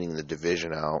cleaning the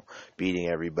division out, beating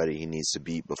everybody he needs to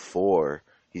beat before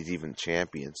he's even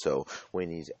champion. So when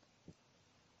he's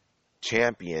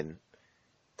champion,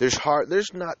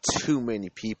 there's not too many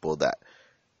people that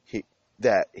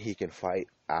he can fight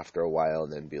after a while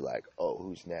and then be like, oh,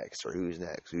 who's next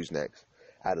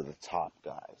out of the top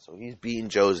guys. So he's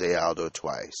beaten Jose Aldo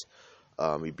twice.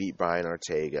 He beat Brian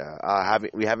Ortega.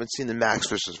 We haven't seen the Max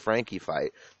versus Frankie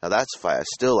fight. Now that's a fight I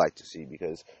still like to see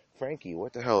because Frankie,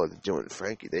 what the hell are they doing?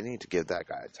 Frankie, they need to give that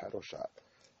guy a title shot.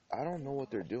 I don't know what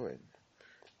they're doing.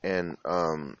 And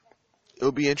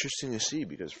it'll be interesting to see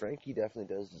because Frankie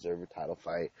definitely does deserve a title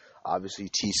fight. Obviously,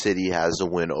 T-City has a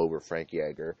win over Frankie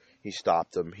Edgar. He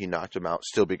stopped him. He knocked him out.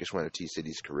 Still biggest win of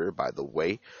T-City's career, by the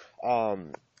way.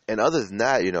 And other than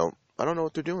that, I don't know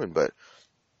what they're doing. But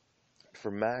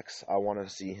for Max, I want to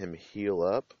see him heal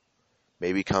up.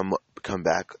 Maybe come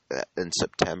back in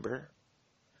September.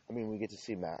 I mean, we get to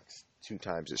see Max 2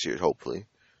 times this year, hopefully.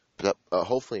 But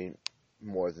hopefully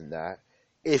more than that,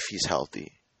 if he's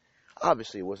healthy.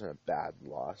 Obviously, it wasn't a bad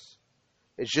loss.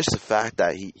 It's just the fact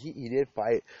that he did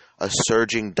fight a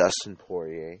surging Dustin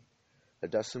Poirier. A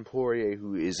Dustin Poirier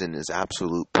who is in his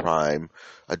absolute prime.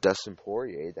 A Dustin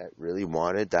Poirier that really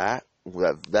wanted that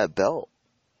belt.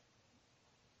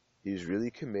 He was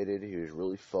really committed. He was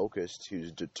really focused. He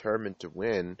was determined to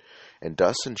win. And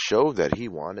Dustin showed that he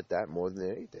wanted that more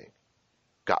than anything.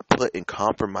 Got put in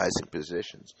compromising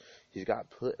positions. He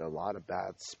got put in a lot of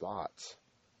bad spots.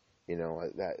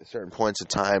 At certain points in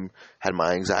time, had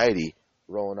my anxiety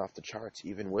rolling off the charts,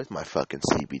 even with my fucking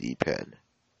CBD pen.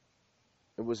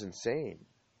 It was insane.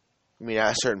 I mean,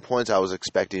 at certain points, I was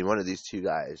expecting one of these 2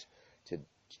 guys to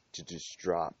just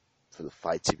drop for the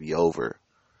fight to be over.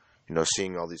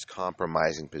 Seeing all these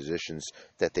compromising positions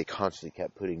that they constantly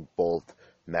kept putting both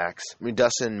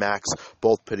Dustin and Max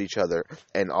both put each other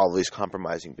in all these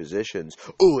compromising positions.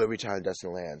 Ooh, every time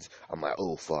Dustin lands, I'm like,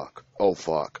 oh fuck, oh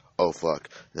fuck, oh fuck.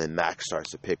 And then Max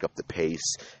starts to pick up the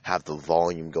pace, have the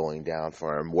volume going down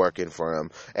for him, working for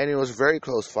him. And it was a very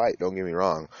close fight, don't get me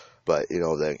wrong. But,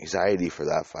 the anxiety for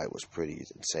that fight was pretty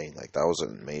insane. Like, that was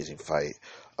an amazing fight.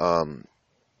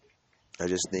 I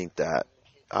just think that,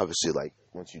 obviously, like,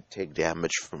 once you take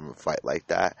damage from a fight like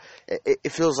that,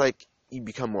 it feels like you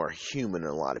become more human in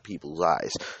a lot of people's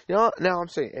eyes. Now I'm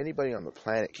saying anybody on the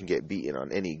planet can get beaten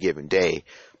on any given day,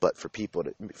 but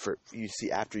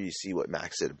after you see what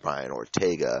Max did to Brian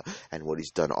Ortega and what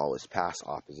he's done to all his past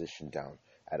opposition down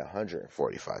at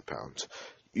 145 pounds,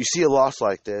 you see a loss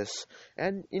like this,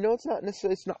 and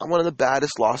it's not one of the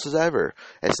baddest losses ever.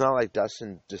 It's not like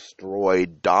Dustin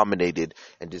destroyed, dominated,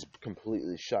 and just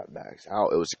completely shut Max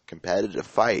out. It was a competitive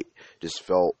fight. Just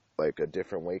felt like two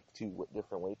different weight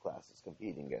classes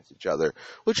competing against each other,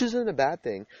 which isn't a bad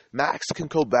thing. Max can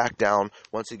go back down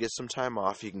once he gets some time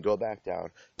off. He can go back down,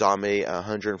 dominate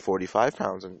 145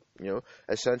 pounds, and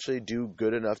essentially do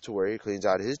good enough to where he cleans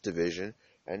out his division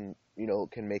and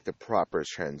can make the proper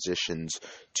transitions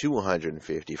to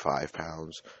 155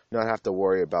 pounds. Not have to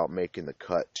worry about making the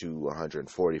cut to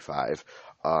 145.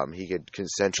 He could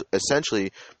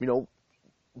essentially,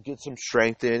 get some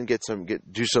strength in,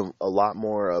 do a lot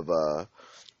more of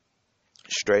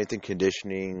strength and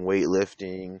conditioning,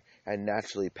 weightlifting, and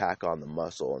naturally pack on the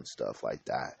muscle and stuff like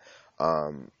that.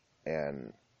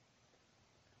 And,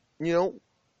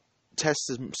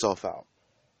 test himself out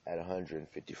at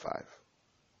 155.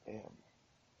 Damn.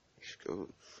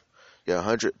 Yeah,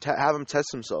 100. Have him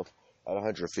test himself at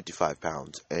 155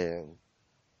 pounds. And,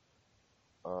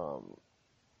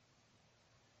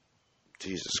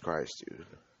 Jesus Christ, dude.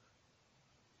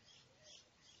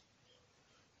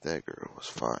 That girl was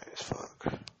fine as fuck.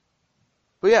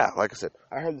 But yeah, like I said,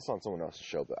 I heard this on someone else's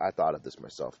show, but I thought of this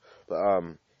myself. But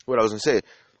what I was gonna say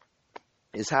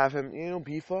is have him,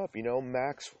 beef up.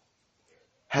 Max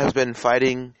has been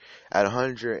fighting at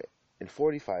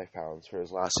 145 pounds for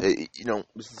his last. This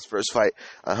is his first fight,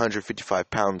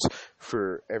 155 pounds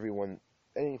for everyone.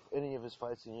 Any of his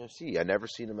fights in UFC, I never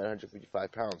seen him at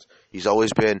 155 pounds. He's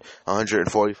always been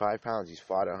 145 pounds. He's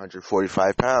fought at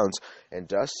 145 pounds, and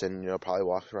Dustin, probably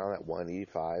walks around at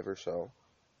 185 or so.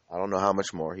 I don't know how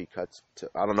much more he cuts to.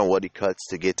 I don't know what he cuts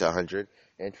to get to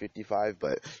 155,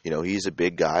 but he's a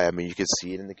big guy. I mean, you can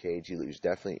see it in the cage. He's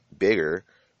definitely bigger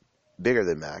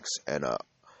than Max, and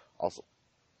also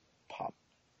pop.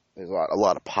 There's a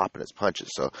lot of pop in his punches.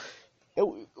 So it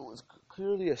was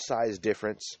clearly a size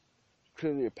difference.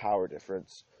 Clearly a power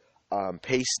difference.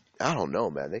 Pace, I don't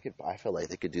know, man. I feel like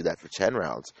they could do that for 10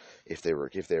 rounds if they were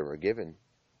given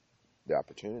the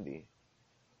opportunity.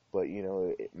 But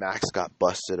Max got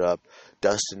busted up.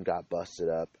 Dustin got busted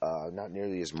up. Not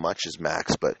nearly as much as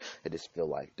Max, but I just feel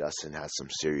like Dustin has some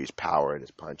serious power in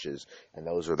his punches, and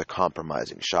those were the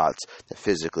compromising shots that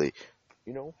physically,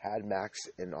 had Max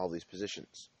in all these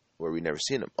positions where we never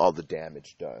seen him. All the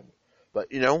damage done. But,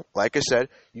 like I said,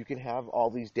 you can have all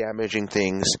these damaging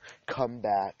things come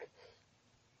back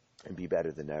and be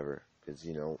better than ever. Because,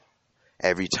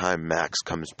 every time Max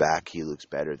comes back, he looks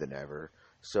better than ever.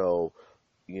 So,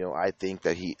 I think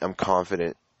that I'm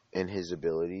confident in his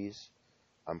abilities.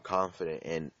 I'm confident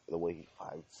in the way he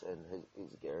fights and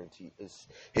his guarantee,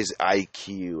 his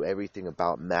IQ, everything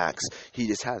about Max. He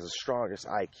just has the strongest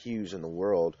IQs in the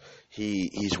world.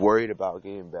 He's worried about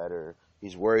getting better.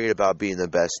 He's worried about being the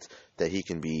best that he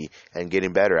can be and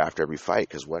getting better after every fight.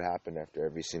 Because what happened after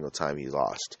every single time he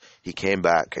lost? He came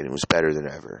back and it was better than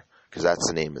ever. Because that's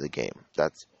the name of the game.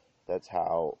 That's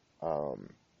how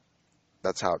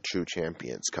true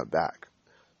champions come back.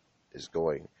 Is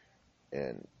going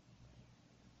and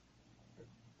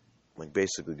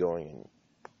basically going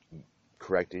and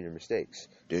correcting your mistakes,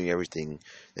 doing everything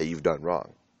that you've done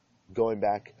wrong, going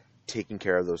back, taking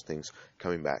care of those things,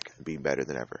 coming back and being better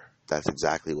than ever. That's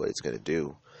exactly what it's going to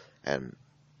do. And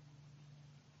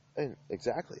that's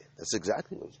exactly what it's going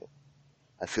to do.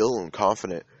 I feel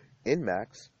confident in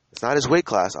Max. It's not his weight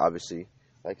class, obviously.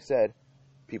 Like I said,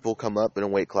 people come up in a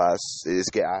weight class, they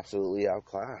just get absolutely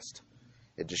outclassed.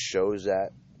 It just shows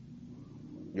that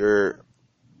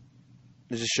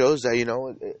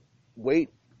weight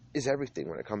is everything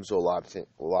when it comes to a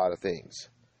lot of things.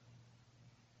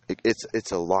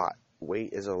 It's a lot.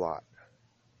 Weight is a lot.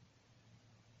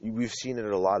 We've seen it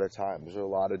a lot of times. There's a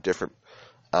lot of different.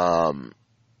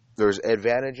 There's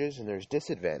advantages and there's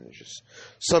disadvantages.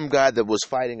 Some guy that was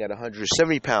fighting at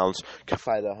 170 pounds can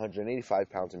fight at 185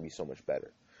 pounds and be so much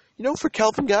better. For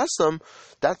Kelvin Gastelum,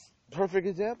 that's a perfect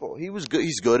example. He was good.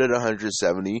 He's good at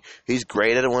 170. He's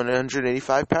great at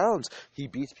 185 pounds. He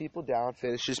beats people down,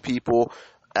 finishes people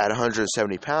at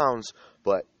 170 pounds,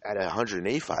 but at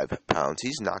 185 pounds,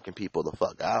 he's knocking people the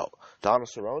fuck out. Donald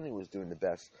Cerrone was doing the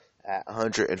best at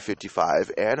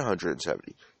 155 and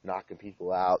 170, knocking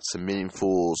people out, submitting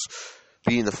fools,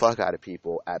 beating the fuck out of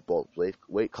people at both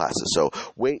weight classes. So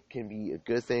weight can be a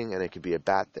good thing and it can be a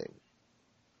bad thing.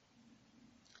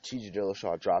 TJ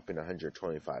Dillashaw dropping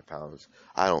 125 pounds,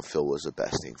 I don't feel was the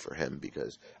best thing for him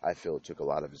because I feel it took a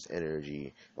lot of his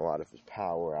energy, a lot of his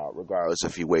power out, regardless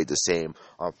if he weighed the same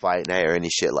on fight night or any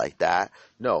shit like that.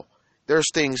 No,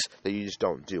 there's things that you just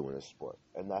don't do in a sport,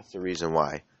 and that's the reason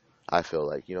why I feel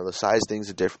like, the size thing's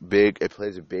it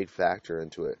plays a big factor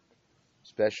into it,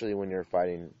 especially when you're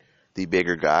fighting the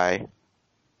bigger guy.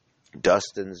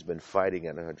 Dustin's been fighting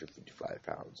at 155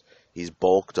 pounds. He's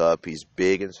bulked up, he's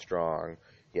big and strong.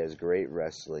 He has great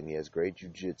wrestling. He has great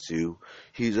jiu-jitsu.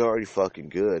 He's already fucking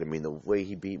good. I mean, the way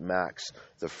he beat Max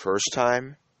the first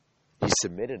time, he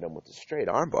submitted him with a straight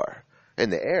armbar in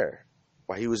the air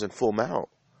while he was in full mount.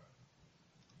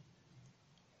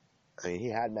 I mean, he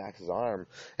had Max's arm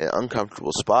in an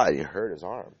uncomfortable spot, and he hurt his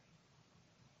arm.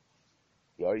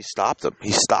 He already stopped him.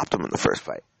 He stopped him in the first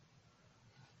fight.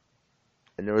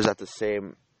 And it was at the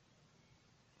same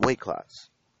weight class,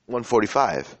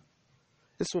 145.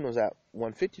 This one was at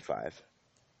 155.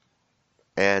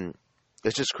 And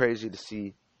it's just crazy to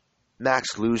see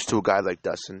Max lose to a guy like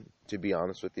Dustin, to be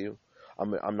honest with you.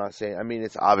 I'm not saying, I mean,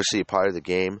 it's obviously a part of the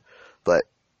game, but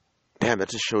damn, that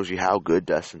just shows you how good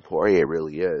Dustin Poirier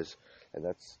really is. And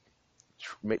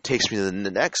takes me to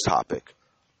the next topic,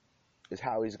 is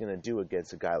how he's going to do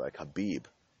against a guy like Khabib.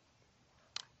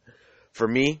 For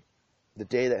me, the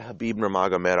day that Khabib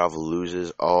Nurmagomedov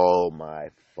loses, oh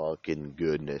my fucking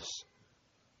goodness.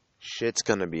 Shit's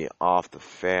going to be off the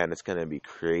fan. It's going to be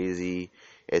crazy.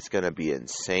 It's going to be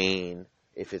insane.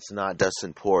 If it's not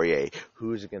Dustin Poirier,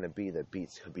 who's it going to be that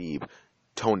beats Khabib?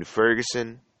 Tony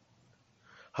Ferguson?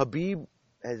 Khabib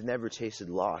has never tasted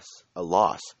a loss.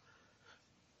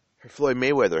 Floyd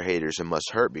Mayweather haters, it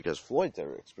must hurt because Floyd's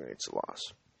never experienced a loss.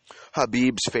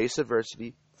 Khabib's faced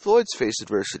adversity. Floyd's faced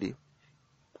adversity.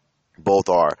 Both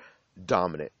are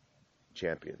dominant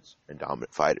champions and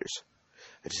dominant fighters.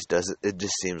 It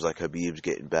just seems like Khabib's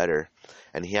getting better,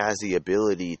 and he has the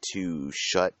ability to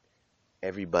shut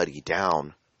everybody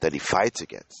down that he fights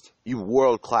against. You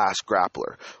world-class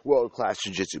grappler, world-class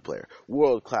jiu-jitsu player,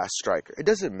 world-class striker. It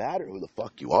doesn't matter who the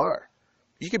fuck you are.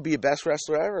 You could be the best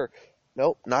wrestler ever.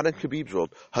 Nope, not in Khabib's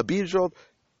world. Khabib's world,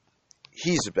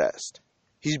 he's the best.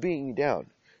 He's beating you down.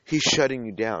 He's shutting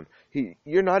you down.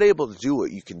 You're not able to do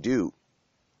what you can do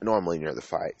normally in your other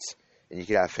fights. And you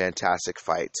can have fantastic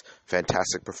fights,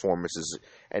 fantastic performances,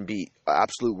 and be an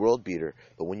absolute world beater.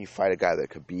 But when you fight a guy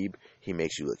like Khabib, he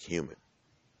makes you look human.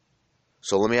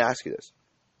 So let me ask you this.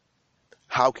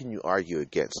 How can you argue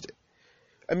against it?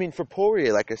 I mean, for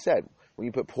Poirier, like I said, when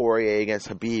you put Poirier against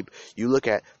Khabib, you look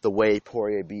at the way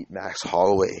Poirier beat Max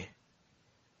Holloway. It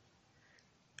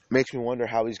makes me wonder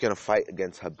how he's going to fight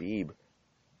against Khabib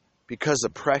because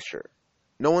of pressure.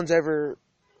 No one's ever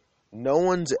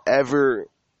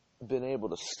been able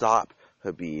to stop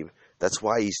Khabib. That's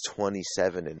why he's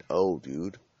 27-0,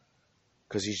 dude.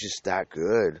 Because he's just that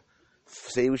good.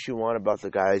 Say what you want about the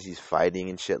guys he's fighting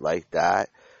and shit like that,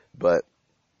 but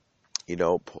you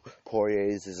know,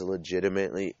 Poirier's is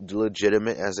legitimate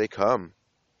as they come.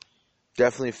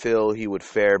 Definitely feel he would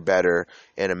fare better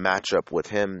in a matchup with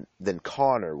him than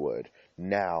Conor would.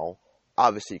 Now,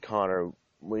 obviously Conor,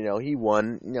 you know, he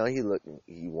won. You know, he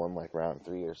won like round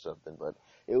 3 or something, but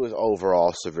it was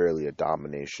overall severely a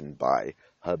domination by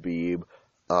Khabib.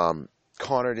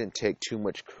 Conor didn't take too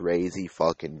much crazy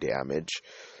fucking damage.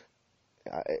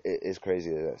 As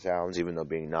crazy as that sounds, even though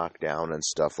being knocked down and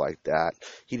stuff like that,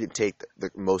 he didn't take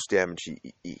the most damage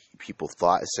people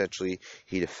thought. Essentially,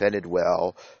 he defended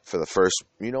well for the first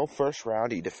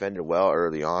round. He defended well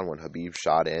early on when Khabib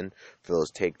shot in for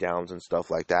those takedowns and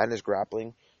stuff like that. And his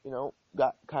grappling, you know,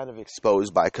 got kind of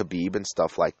exposed by Khabib and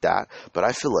stuff like that. But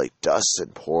I feel like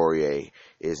Dustin Poirier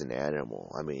is an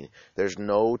animal. I mean, there's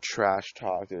no trash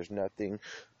talk. There's nothing.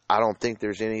 I don't think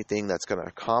there's anything that's going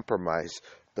to compromise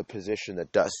the position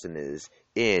that Dustin is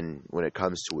in when it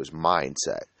comes to his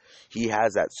mindset. He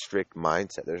has that strict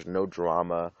mindset. There's no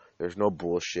drama. There's no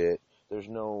bullshit. There's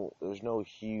no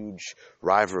huge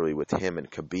rivalry with him and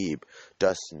Khabib.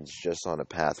 Dustin's just on a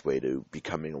pathway to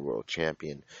becoming a world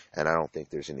champion, and I don't think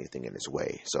there's anything in his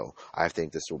way. So I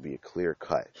think this will be a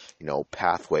clear-cut,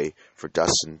 pathway for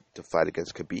Dustin to fight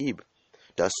against Khabib.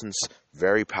 Dustin's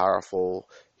very powerful.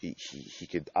 He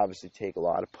could obviously take a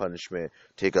lot of punishment,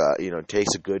 takes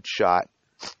a good shot.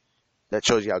 That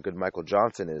shows you how good Michael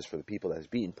Johnson is for the people that's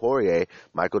beaten Poirier.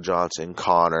 Michael Johnson,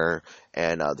 Conor,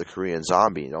 and the Korean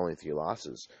Zombie, the only 3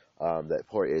 losses that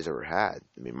Poirier's ever had.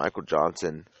 I mean, Michael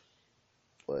Johnson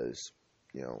was,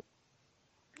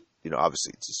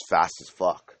 obviously it's just fast as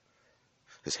fuck.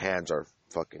 His hands are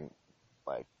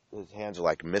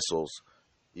like missiles.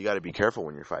 You got to be careful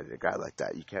when you're fighting a guy like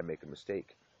that. You can't make a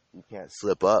mistake. You can't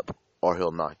slip up or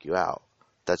he'll knock you out.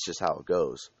 That's just how it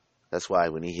goes. That's why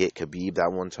when he hit Khabib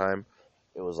that one time,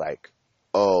 it was like,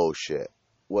 oh shit,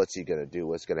 what's he going to do?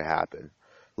 What's going to happen?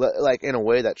 Like in a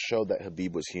way that showed that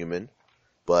Khabib was human,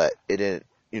 but it didn't,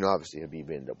 obviously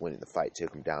Khabib ended up winning the fight,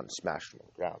 took him down and smashed him on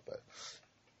the ground, but,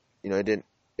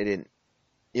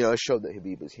 it showed that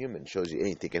Khabib was human. It shows you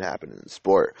anything can happen in the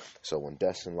sport. So when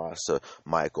Dustin lost to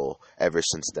Michael, ever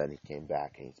since then he came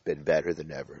back and he's been better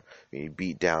than ever. I mean, he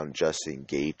beat down Justin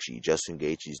Gaethje. Justin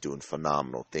Gaethje's doing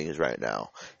phenomenal things right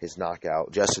now.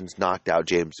 Justin's knocked out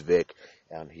James Vick,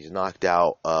 and he's knocked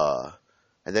out,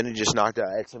 and then he just knocked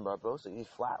out Edson Barboza. He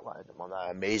flatlined him on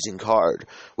that amazing card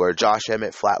where Josh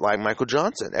Emmett flatlined Michael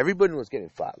Johnson. Everybody was getting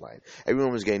flatlined.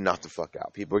 Everyone was getting knocked the fuck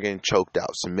out. People were getting choked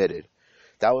out, submitted.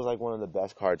 That was like one of the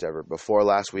best cards ever. Before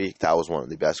last week, that was one of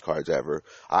the best cards ever.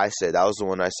 That was the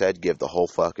one I said, give the whole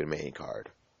fucking main card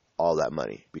all that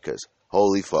money. Because,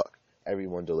 holy fuck,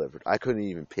 everyone delivered. I couldn't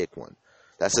even pick one.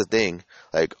 That's the thing.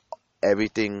 Like,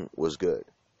 everything was good.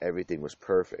 Everything was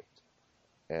perfect.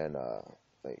 and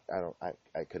like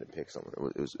I couldn't pick someone.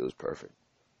 It was perfect.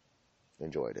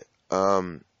 Enjoyed it.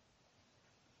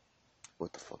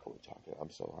 What the fuck are we talking about?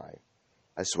 I'm so high.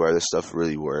 I swear this stuff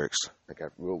really works. Like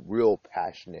I'm real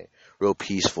passionate, real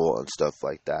peaceful and stuff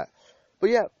like that. But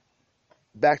yeah,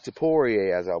 back to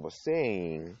Poirier as I was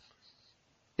saying.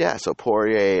 Yeah, so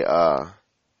Poirier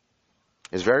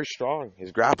is very strong.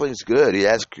 His grappling's good.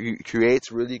 He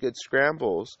creates really good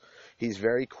scrambles. He's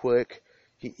very quick.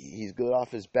 He's good off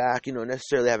his back.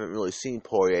 Necessarily haven't really seen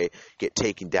Poirier get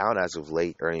taken down as of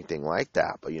late or anything like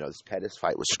that. But, this Pettis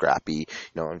fight was scrappy,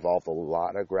 involved a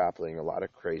lot of grappling, a lot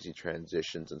of crazy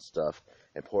transitions and stuff.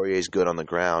 And Poirier's good on the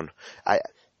ground.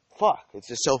 It's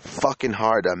just so fucking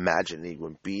hard to imagine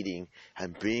anyone beating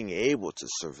and being able to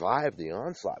survive the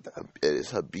onslaught. It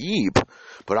is Khabib.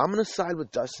 But I'm going to side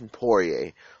with Dustin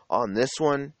Poirier on this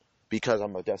one because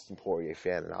I'm a Dustin Poirier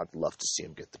fan and I'd love to see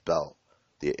him get the belt.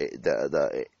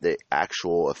 The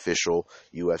actual official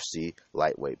UFC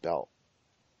lightweight belt.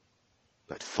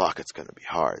 But it's going to be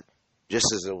hard. Just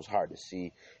as it was hard to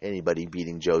see anybody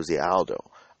beating Jose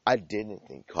Aldo. I didn't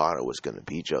think Conor was going to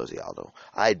beat Jose Aldo.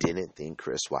 I didn't think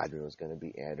Chris Weidman was going to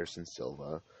beat Anderson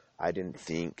Silva. I didn't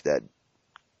think that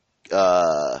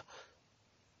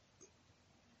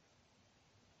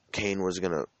Kane was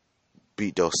going to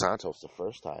beat Dos Santos the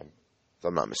first time, if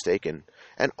I'm not mistaken.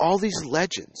 And all these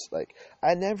legends, like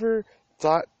I never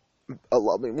thought a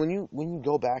lot. When you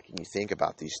go back and you think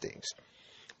about these things,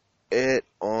 it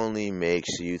only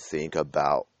makes you think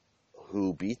about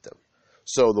who beat them.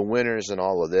 So the winners in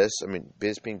all of this,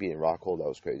 Bisping beating Rockhold, that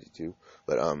was crazy too.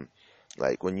 But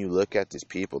like when you look at these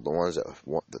people, the ones that have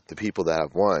won, the people that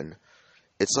have won,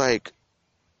 it's like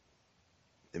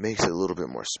it makes it a little bit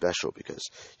more special because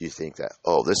you think that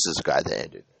this is a guy that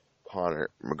ended Conor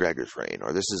McGregor's reign,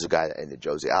 or this is a guy that ended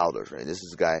Jose Aldo's reign. This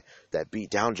is a guy that beat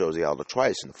down Jose Aldo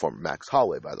twice in the form of Max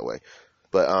Holloway, by the way.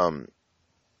 But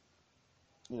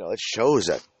it shows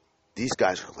that these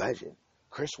guys are legend.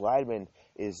 Chris Weidman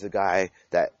is the guy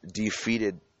that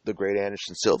defeated the great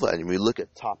Anderson Silva. And when we look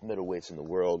at top middleweights in the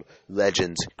world,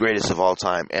 legends, greatest of all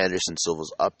time, Anderson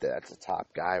Silva's up there. That's the top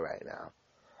guy right now.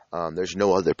 There's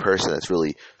no other person that's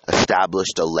really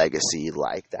established a legacy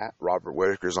like that. Robert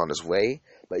Whittaker's on his way.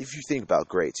 But if you think about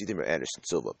greats, you think about Anderson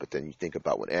Silva. But then you think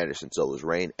about when Anderson Silva's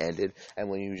reign ended and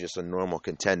when he was just a normal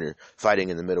contender fighting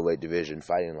in the middleweight division,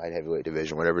 fighting in the light heavyweight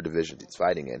division, whatever division he's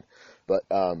fighting in. But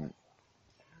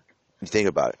you think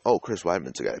about it. Chris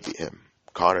Weidman's the guy to beat him.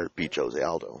 Conor beat Jose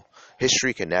Aldo.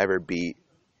 History can never be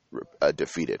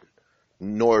defeated,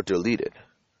 nor deleted.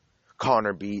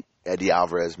 Conor beat Eddie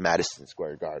Alvarez, Madison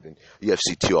Square Garden,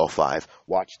 UFC 205.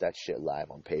 Watch that shit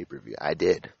live on pay-per-view. I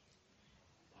did.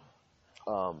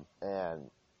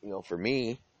 And, for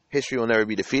me, history will never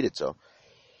be defeated. So,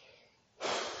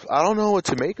 I don't know what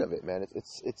to make of it, man.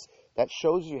 It's that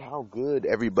shows you how good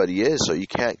everybody is, so you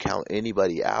can't count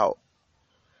anybody out.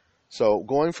 So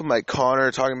going from like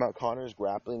Conor, talking about Conor's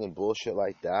grappling and bullshit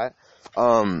like that,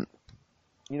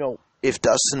 if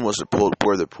Dustin was to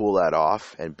pull that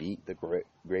off and beat the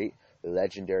great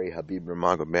legendary Khabib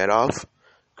Nurmagomedov,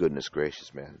 goodness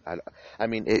gracious, man.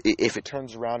 If it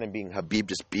turns around and being Khabib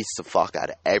just beats the fuck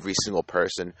out of every single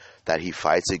person that he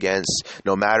fights against,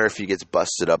 no matter if he gets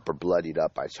busted up or bloodied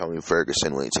up by Tony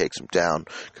Ferguson when he takes him down,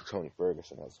 because Tony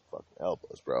Ferguson has fucking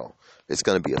elbows, bro. It's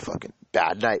gonna be a fucking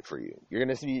bad night for you. You're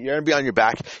gonna be on your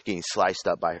back getting sliced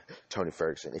up by Tony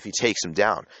Ferguson if he takes him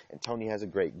down. And Tony has a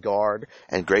great guard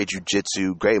and great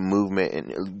jiu-jitsu, great movement,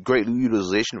 and great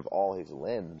utilization of all his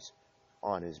limbs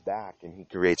on his back, and he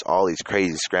creates all these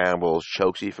crazy scrambles,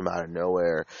 chokes you from out of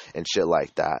nowhere, and shit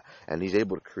like that. And he's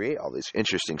able to create all these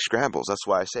interesting scrambles. That's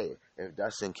why I say, if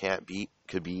Dustin can't beat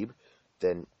Khabib,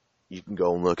 then you can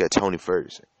go and look at Tony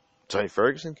Ferguson. Tony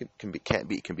Ferguson can't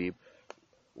beat Khabib.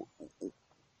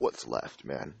 What's left,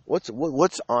 man?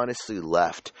 What's honestly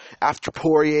left after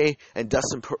Poirier and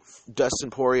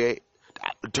Dustin Poirier?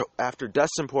 After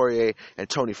Dustin Poirier and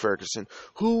Tony Ferguson,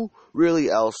 who really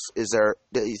else is there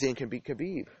that you think can beat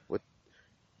Khabib with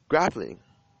grappling?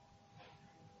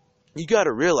 You got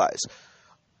to realize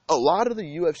a lot of the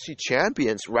UFC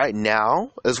champions right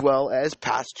now, as well as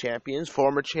past champions,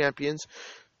 former champions,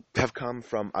 have come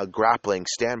from a grappling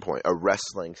standpoint, a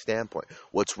wrestling standpoint.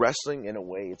 What's wrestling? In a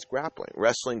way, it's grappling.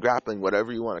 Wrestling, grappling,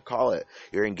 whatever you want to call it.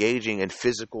 You're engaging in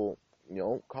physical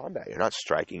combat. You're not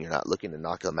striking. You're not looking to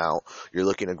knock them out. You're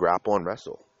looking to grapple and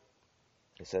wrestle.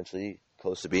 Essentially,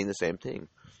 close to being the same thing.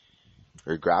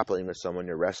 You're grappling with someone.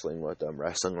 You're wrestling with them.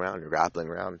 Wrestling around. You're grappling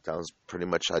around. It sounds pretty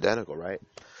much identical, right?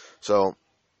 So,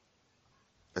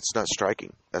 it's not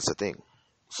striking. That's the thing.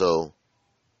 So,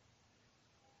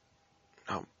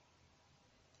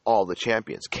 all the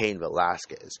champions: Cain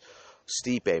Velasquez,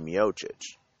 Stipe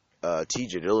Miocic,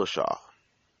 T.J. Dillashaw,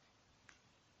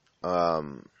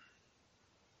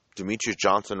 Demetrius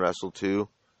Johnson wrestled too.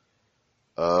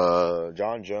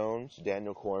 John Jones,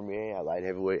 Daniel Cormier at light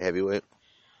heavyweight,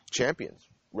 champions,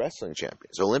 wrestling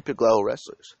champions, Olympic level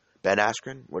wrestlers. Ben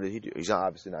Askren, what did he do? He's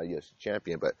obviously not a UFC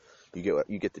champion, but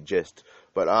you get the gist.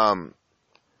 But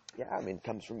yeah, I mean,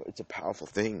 it's a powerful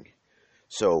thing.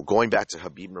 So going back to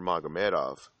Khabib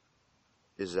Nurmagomedov,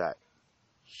 is that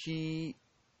he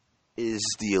is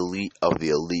the elite of the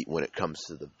elite when it comes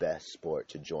to the best sport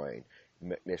to join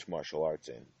mixed martial arts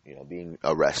in. You know, being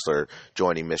a wrestler,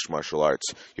 joining mixed martial arts,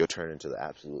 you'll turn into the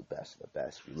absolute best of the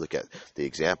best. If you look at the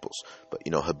examples. But,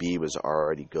 you know, Khabib is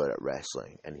already good at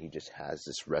wrestling, and he just has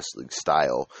this wrestling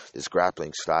style, this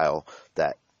grappling style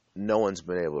that no one's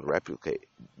been able to replicate.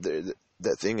 The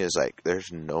thing is, like,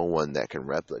 there's no one that can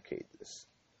replicate this.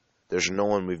 There's no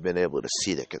one we've been able to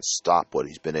see that can stop what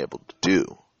he's been able to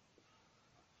do.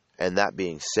 And that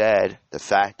being said, the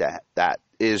fact that that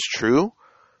is true,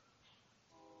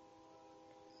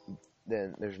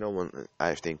 then there's no one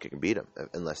I think can beat him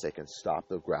unless they can stop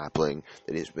the grappling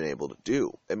that he's been able to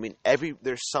do. I mean,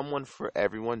 there's someone for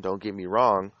everyone, don't get me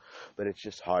wrong, but it's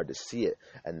just hard to see it.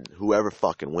 And whoever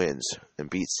fucking wins and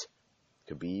beats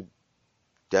Khabib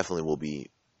definitely will be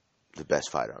the best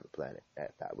fighter on the planet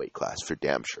at that weight class, for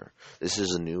damn sure. This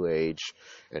is a new age,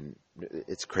 and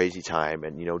it's crazy time.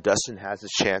 And, you know, Dustin has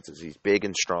his chances. He's big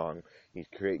and strong. He's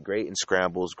great in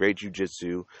scrambles, great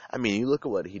jiu-jitsu. I mean, you look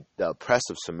at the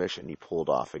impressive submission he pulled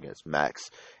off against Max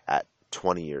at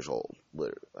 20 years old.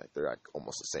 Literally, like, they're like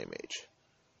almost the same age.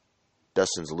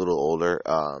 Dustin's a little older,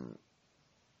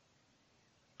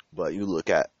 but you look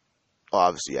at,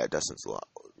 obviously, yeah, Dustin's a lot.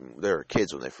 They were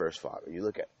kids when they first fought. But you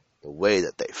look at the way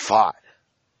that they fought,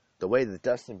 the way that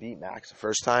Dustin beat Max the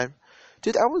first time,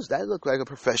 dude, that looked like a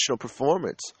professional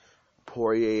performance.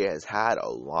 Poirier has had a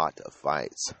lot of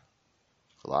fights,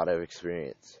 a lot of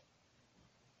experience,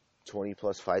 20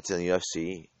 plus fights in the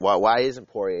UFC. Why isn't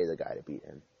Poirier the guy to beat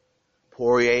him?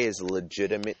 Poirier is a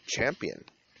legitimate champion.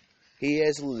 He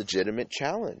has a legitimate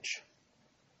challenge.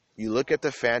 You look at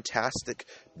the fantastic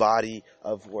body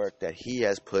of work that he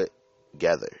has put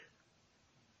together.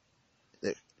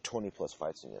 20 plus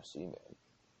fights in the UFC, man.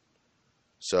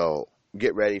 So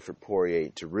get ready for Poirier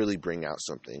to really bring out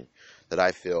something that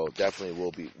I feel definitely will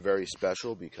be very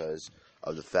special because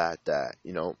of the fact that,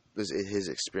 you know, his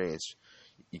experience.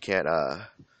 You can't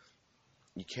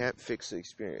fix the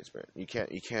experience, man. You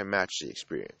can't match the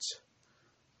experience.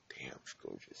 Damn, it's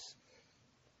gorgeous.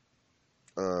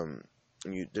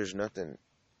 You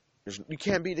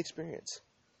can't beat experience.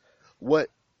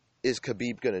 What is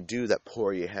Khabib going to do that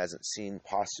Poirier hasn't seen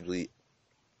possibly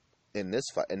in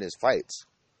his fights,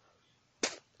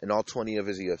 in all 20 of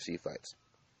his UFC fights?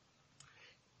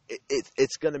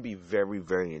 It's going to be very,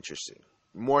 very interesting.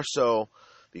 More so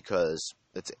because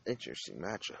it's an interesting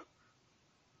matchup.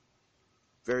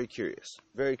 Very curious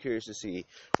to see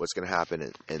what's going to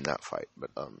happen in that fight.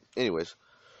 But anyways,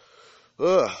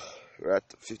 we're at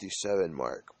the 57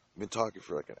 mark. We've been talking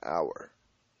for like an hour.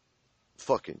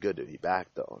 Fucking good to be back,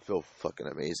 though. I feel fucking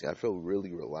amazing. I feel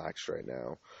really relaxed right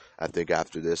now. I think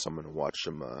after this, I'm gonna watch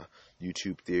some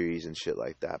YouTube theories and shit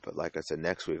like that. But like I said,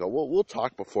 next week we'll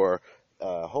talk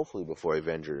hopefully before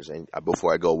Avengers and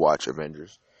before I go watch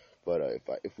Avengers. But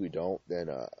if we don't, then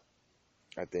I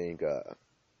think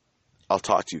I'll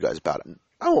talk to you guys about it.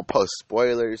 I won't post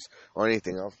spoilers or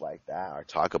anything else like that or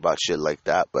talk about shit like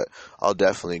that. But I'll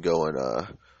definitely go and a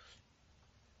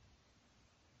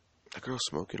girl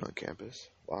smoking on campus.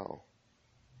 Wow.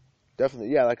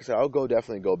 Definitely, yeah, like I said, I'll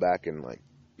definitely go back and, like,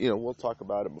 you know, we'll talk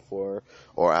about it before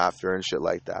or after and shit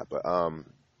like that. But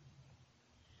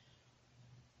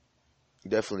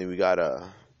definitely we got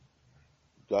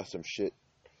some shit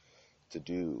to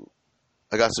do.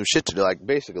 I got some shit to do, like,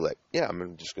 basically, like, yeah,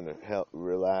 I'm just gonna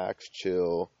relax,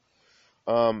 chill.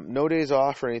 No days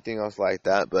off or anything else like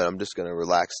that, but I'm just gonna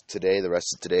relax today, the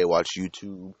rest of today, watch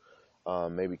YouTube.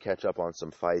 Maybe catch up on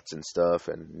some fights and stuff,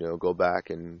 and, you know, go back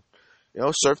and, you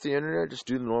know, surf the internet, just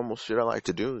do the normal shit I like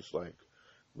to do. It's like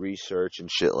research and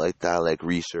shit like that, like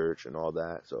research and all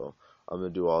that. So I'm gonna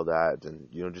do all that and,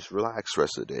 you know, just relax the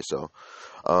rest of the day. So,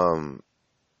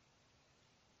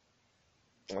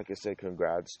 like I said,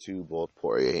 congrats to both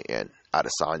Poirier and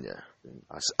Adesanya.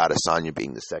 Adesanya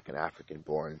being the second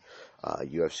African-born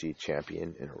UFC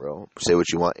champion in a row. Say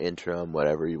what you want, interim,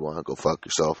 whatever you want, go fuck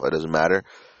yourself. It doesn't matter.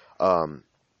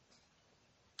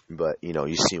 But, you know,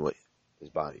 you see what his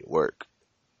body of work.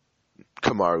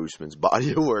 Kamaru Usman's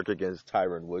body of work against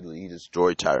Tyron Woodley. He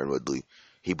destroyed Tyron Woodley.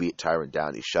 He beat Tyron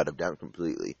down. He shut him down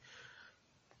completely.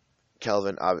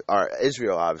 Kelvin, or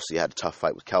Israel obviously had a tough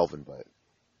fight with Kelvin, but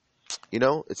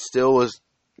it still was,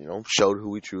 showed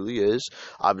who he truly is.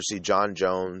 Obviously, John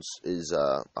Jones is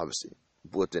obviously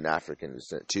with an African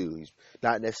descent too. He's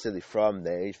not necessarily from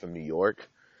there; he's from New York.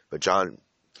 But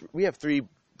we have 3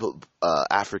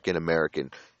 African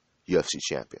American UFC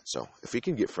champions. So if we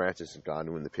can get Francis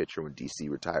Ngannou in the picture when DC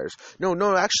retires,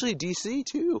 no, actually DC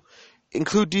too.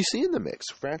 Include DC in the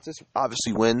mix. Francis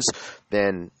obviously wins,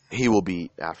 then he will be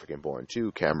African born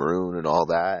too, Cameroon and all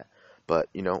that. But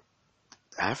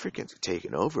Africans are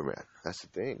taking over, man. That's the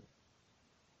thing.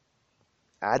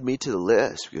 Add me to the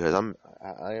list because I'm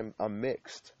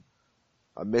mixed.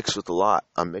 I'm mixed with a lot.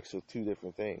 I'm mixed with 2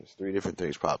 different things, 3 different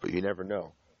things probably. You never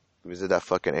know because of that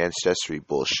fucking ancestry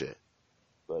bullshit.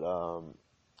 But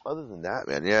other than that,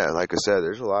 man, yeah, like I said,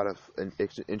 there's a lot of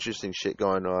interesting shit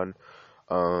going on.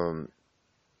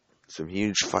 Some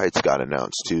huge fights got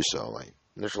announced too, so like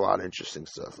there's a lot of interesting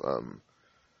stuff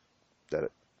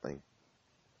that like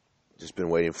just been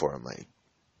waiting for him, like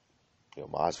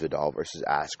Masvidal versus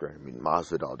Askren. I mean,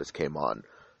 Masvidal just came on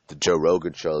the Joe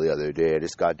Rogan show the other day. I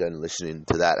just got done listening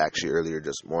to that actually earlier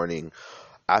this morning.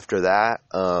 After that,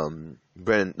 the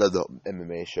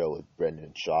MMA show with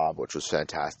Brendan Schaub, which was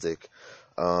fantastic.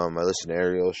 I listened to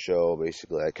Ariel's show.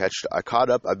 Basically, I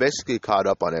basically caught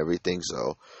up on everything.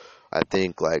 So I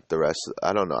think like the rest,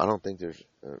 I don't know. I don't think there's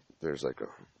like a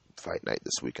fight night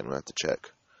this weekend. I'm gonna have to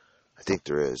check. I think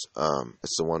there is.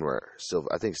 It's the one where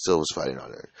I think Silva's fighting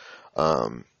on it.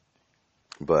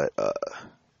 But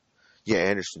yeah,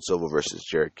 Anderson Silva versus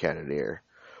Jared Cannonier.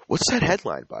 What's that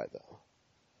headline by though?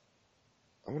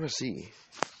 I want to see.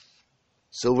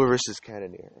 Silva versus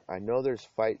Cannonier. I know there's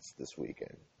fights this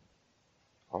weekend.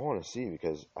 I want to see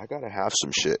because I gotta have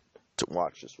some shit to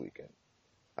watch this weekend.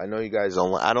 I know you guys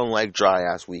don't. I don't like dry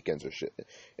ass weekends or shit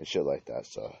and shit like that.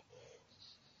 So,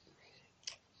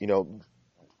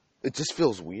 it just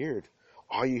feels weird.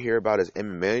 All you hear about is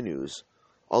MMA news.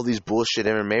 All these bullshit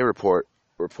MMA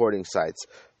reporting sites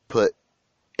put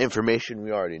information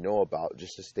we already know about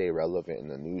just to stay relevant in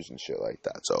the news and shit like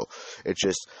that. So it's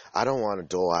just, I don't want a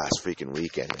dull ass freaking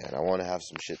weekend, man. I want to have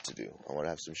some shit to do. I want to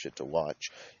have some shit to watch,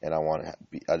 and I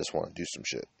just want to do some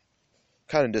shit.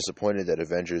 Kind of disappointed that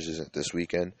Avengers isn't this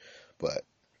weekend, but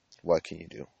what can you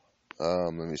do?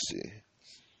 Let me see.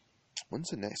 When's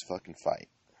the next fucking fight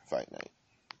night?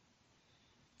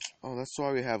 Oh, that's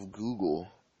why we have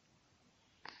Google.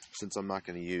 Since I'm not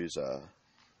going to use what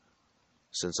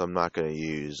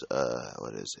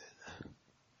is it?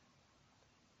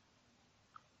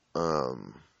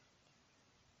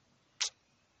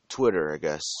 Twitter, I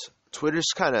guess.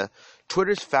 Twitter's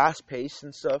fast paced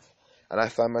and stuff, and I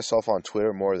find myself on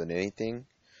Twitter more than anything,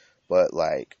 but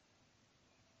like,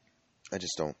 I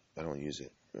don't use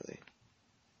it really.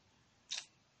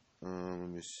 Let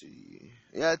me see.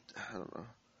 Yeah, I don't know.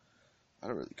 I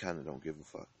don't really don't give a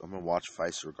fuck. I'm gonna watch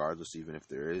fights regardless, even if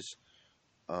there is.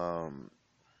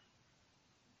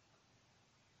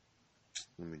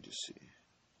 Let me just see.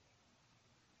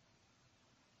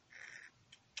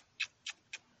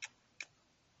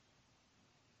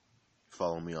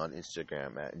 Follow me on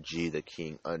Instagram at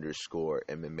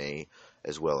GTheKing_MMA,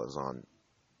 as well as on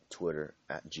Twitter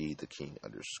at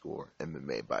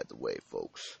GTheKing_MMA, by the way,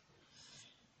 folks.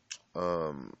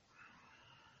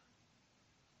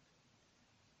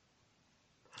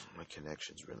 My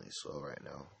connection's really slow right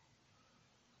now.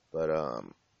 But I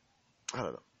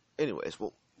don't know. Anyways,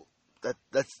 well,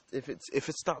 that's if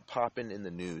it's not popping in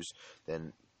the news,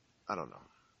 then I don't know.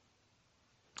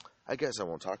 I guess I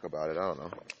won't talk about it. I don't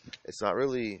know. It's not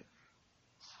really.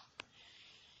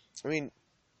 I mean,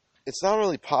 it's not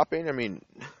really popping. I mean,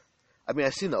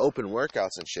 I've seen the open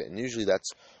workouts and shit, and usually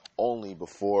that's only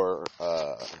before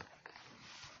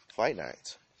fight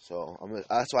nights. So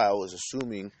that's why I was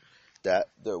assuming that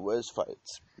there was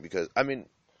fights, because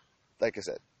like I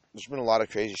said, there's been a lot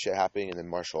of crazy shit happening in the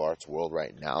martial arts world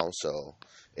right now. So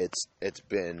it's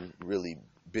been really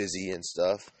busy and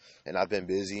stuff, and I've been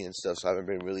busy and stuff, so I haven't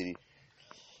been really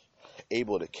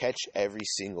able to catch every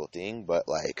single thing. But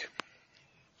like,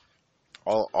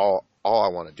 all I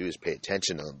want to do is pay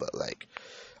attention to them. But like,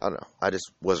 I don't know, I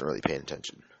just wasn't really paying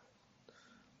attention,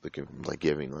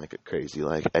 giving like a crazy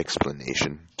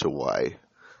explanation to why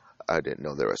I didn't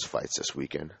know there was fights this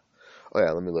weekend. Oh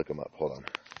yeah, let me look them up. Hold on.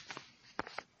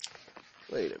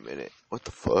 Wait a minute. What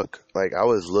the fuck? I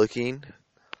was looking.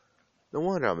 No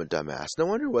wonder I'm a dumbass. No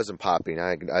wonder it wasn't popping.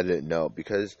 I didn't know,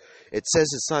 because it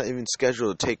says it's not even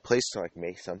scheduled to take place till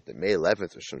May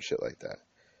 11th or some shit like that.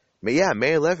 May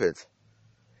 11th.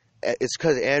 It's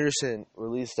because Anderson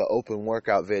released the open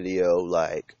workout video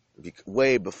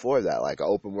way before that, like an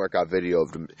open workout video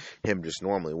of him just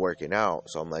normally working out.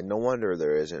 So I'm like, no wonder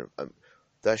there isn't.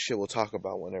 That shit we'll talk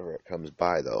about whenever it comes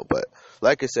by, though. But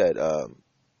like I said, I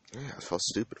felt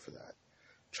stupid for that.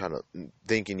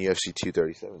 Thinking UFC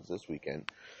 237 is this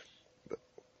weekend, but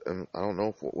I don't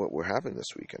know what we're having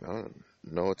this weekend. I don't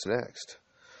know what's next.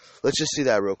 Let's just see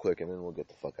that real quick, and then we'll get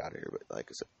the fuck out of here. But like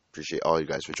I said, appreciate all you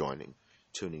guys for tuning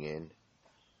in.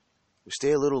 We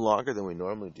stay a little longer than we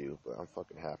normally do, but I'm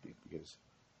fucking happy because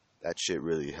that shit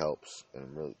really helps,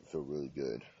 and I feel really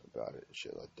good about it and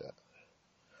shit like that.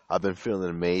 I've been feeling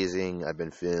amazing. I've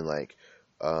been feeling like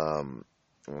on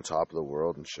top of the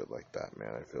world and shit like that,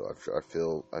 man. I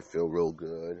feel real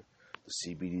good. The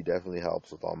CBD definitely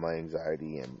helps with all my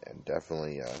anxiety and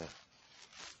definitely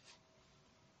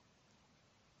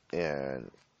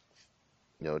and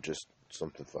just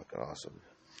something fucking awesome.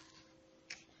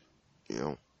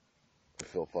 I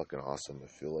feel fucking awesome. I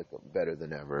feel like I'm better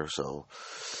than ever. So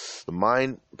the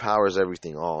mind powers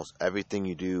everything else. Everything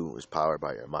you do is powered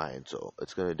by your mind. So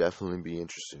it's going to definitely be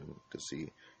interesting to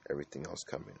see everything else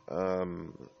coming. Let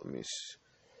me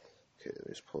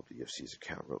just pull up the UFC's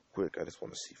account real quick. I just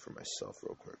want to see for myself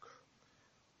real quick.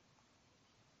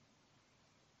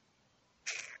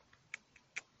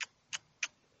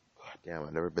 God damn,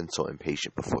 I've never been so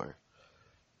impatient before.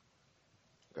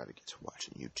 Gotta get to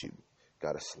watching YouTube.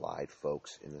 Gotta slide,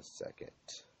 folks, in a second.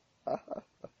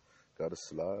 Gotta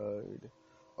slide.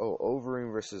 Oh,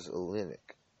 Overeem versus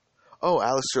Oleinik. Oh,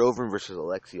 Alistair Overeem versus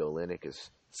Alexei Oleinik is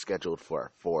scheduled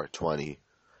for 4/20.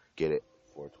 Get it?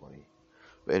 4/20.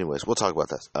 But anyways, we'll talk about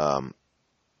that.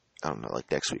 I don't know, like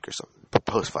next week or something.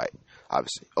 Post-fight,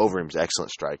 obviously. Overeem's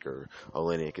excellent striker.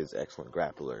 Oleinik is excellent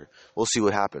grappler. We'll see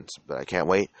what happens, but I can't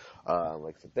wait.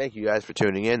 Like I said, thank you guys for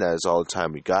tuning in. That is all the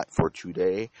time we got for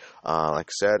today. Like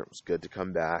I said, it was good to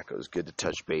come back. It was good to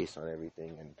touch base on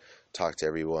everything and talk to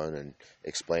everyone and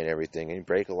explain everything and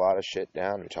break a lot of shit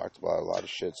down. We talked about a lot of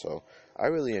shit, so I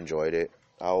really enjoyed it.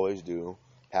 I always do.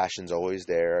 Passion's always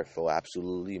there. I feel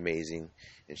absolutely amazing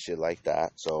and shit like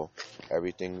that. So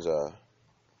everything's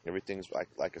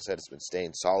like I said, it's been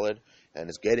staying solid and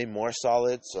it's getting more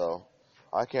solid. So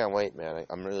I can't wait, man.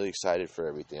 I'm really excited for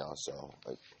everything else. So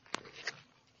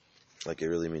like it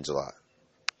really means a lot.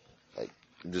 Like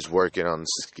I'm just working on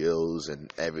skills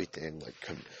and everything, like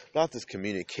not just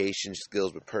communication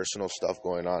skills, but personal stuff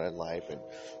going on in life. And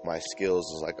my skills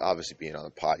is like obviously being on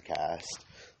the podcast,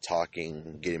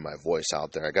 talking, getting my voice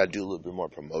out there. I got to do a little bit more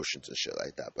promotions and shit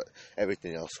like that, but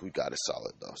everything else we got is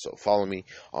solid though. So follow me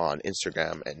on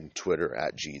Instagram and Twitter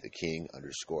at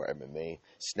GTheKing_MMA,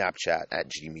 Snapchat at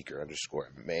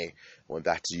GMeeker_MMA. Went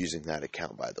back to using that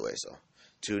account, by the way. So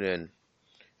tune in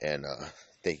and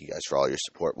thank you guys for all your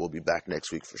support. We'll be back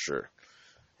next week for sure.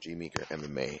 GMeeker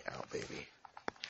MMA out, baby.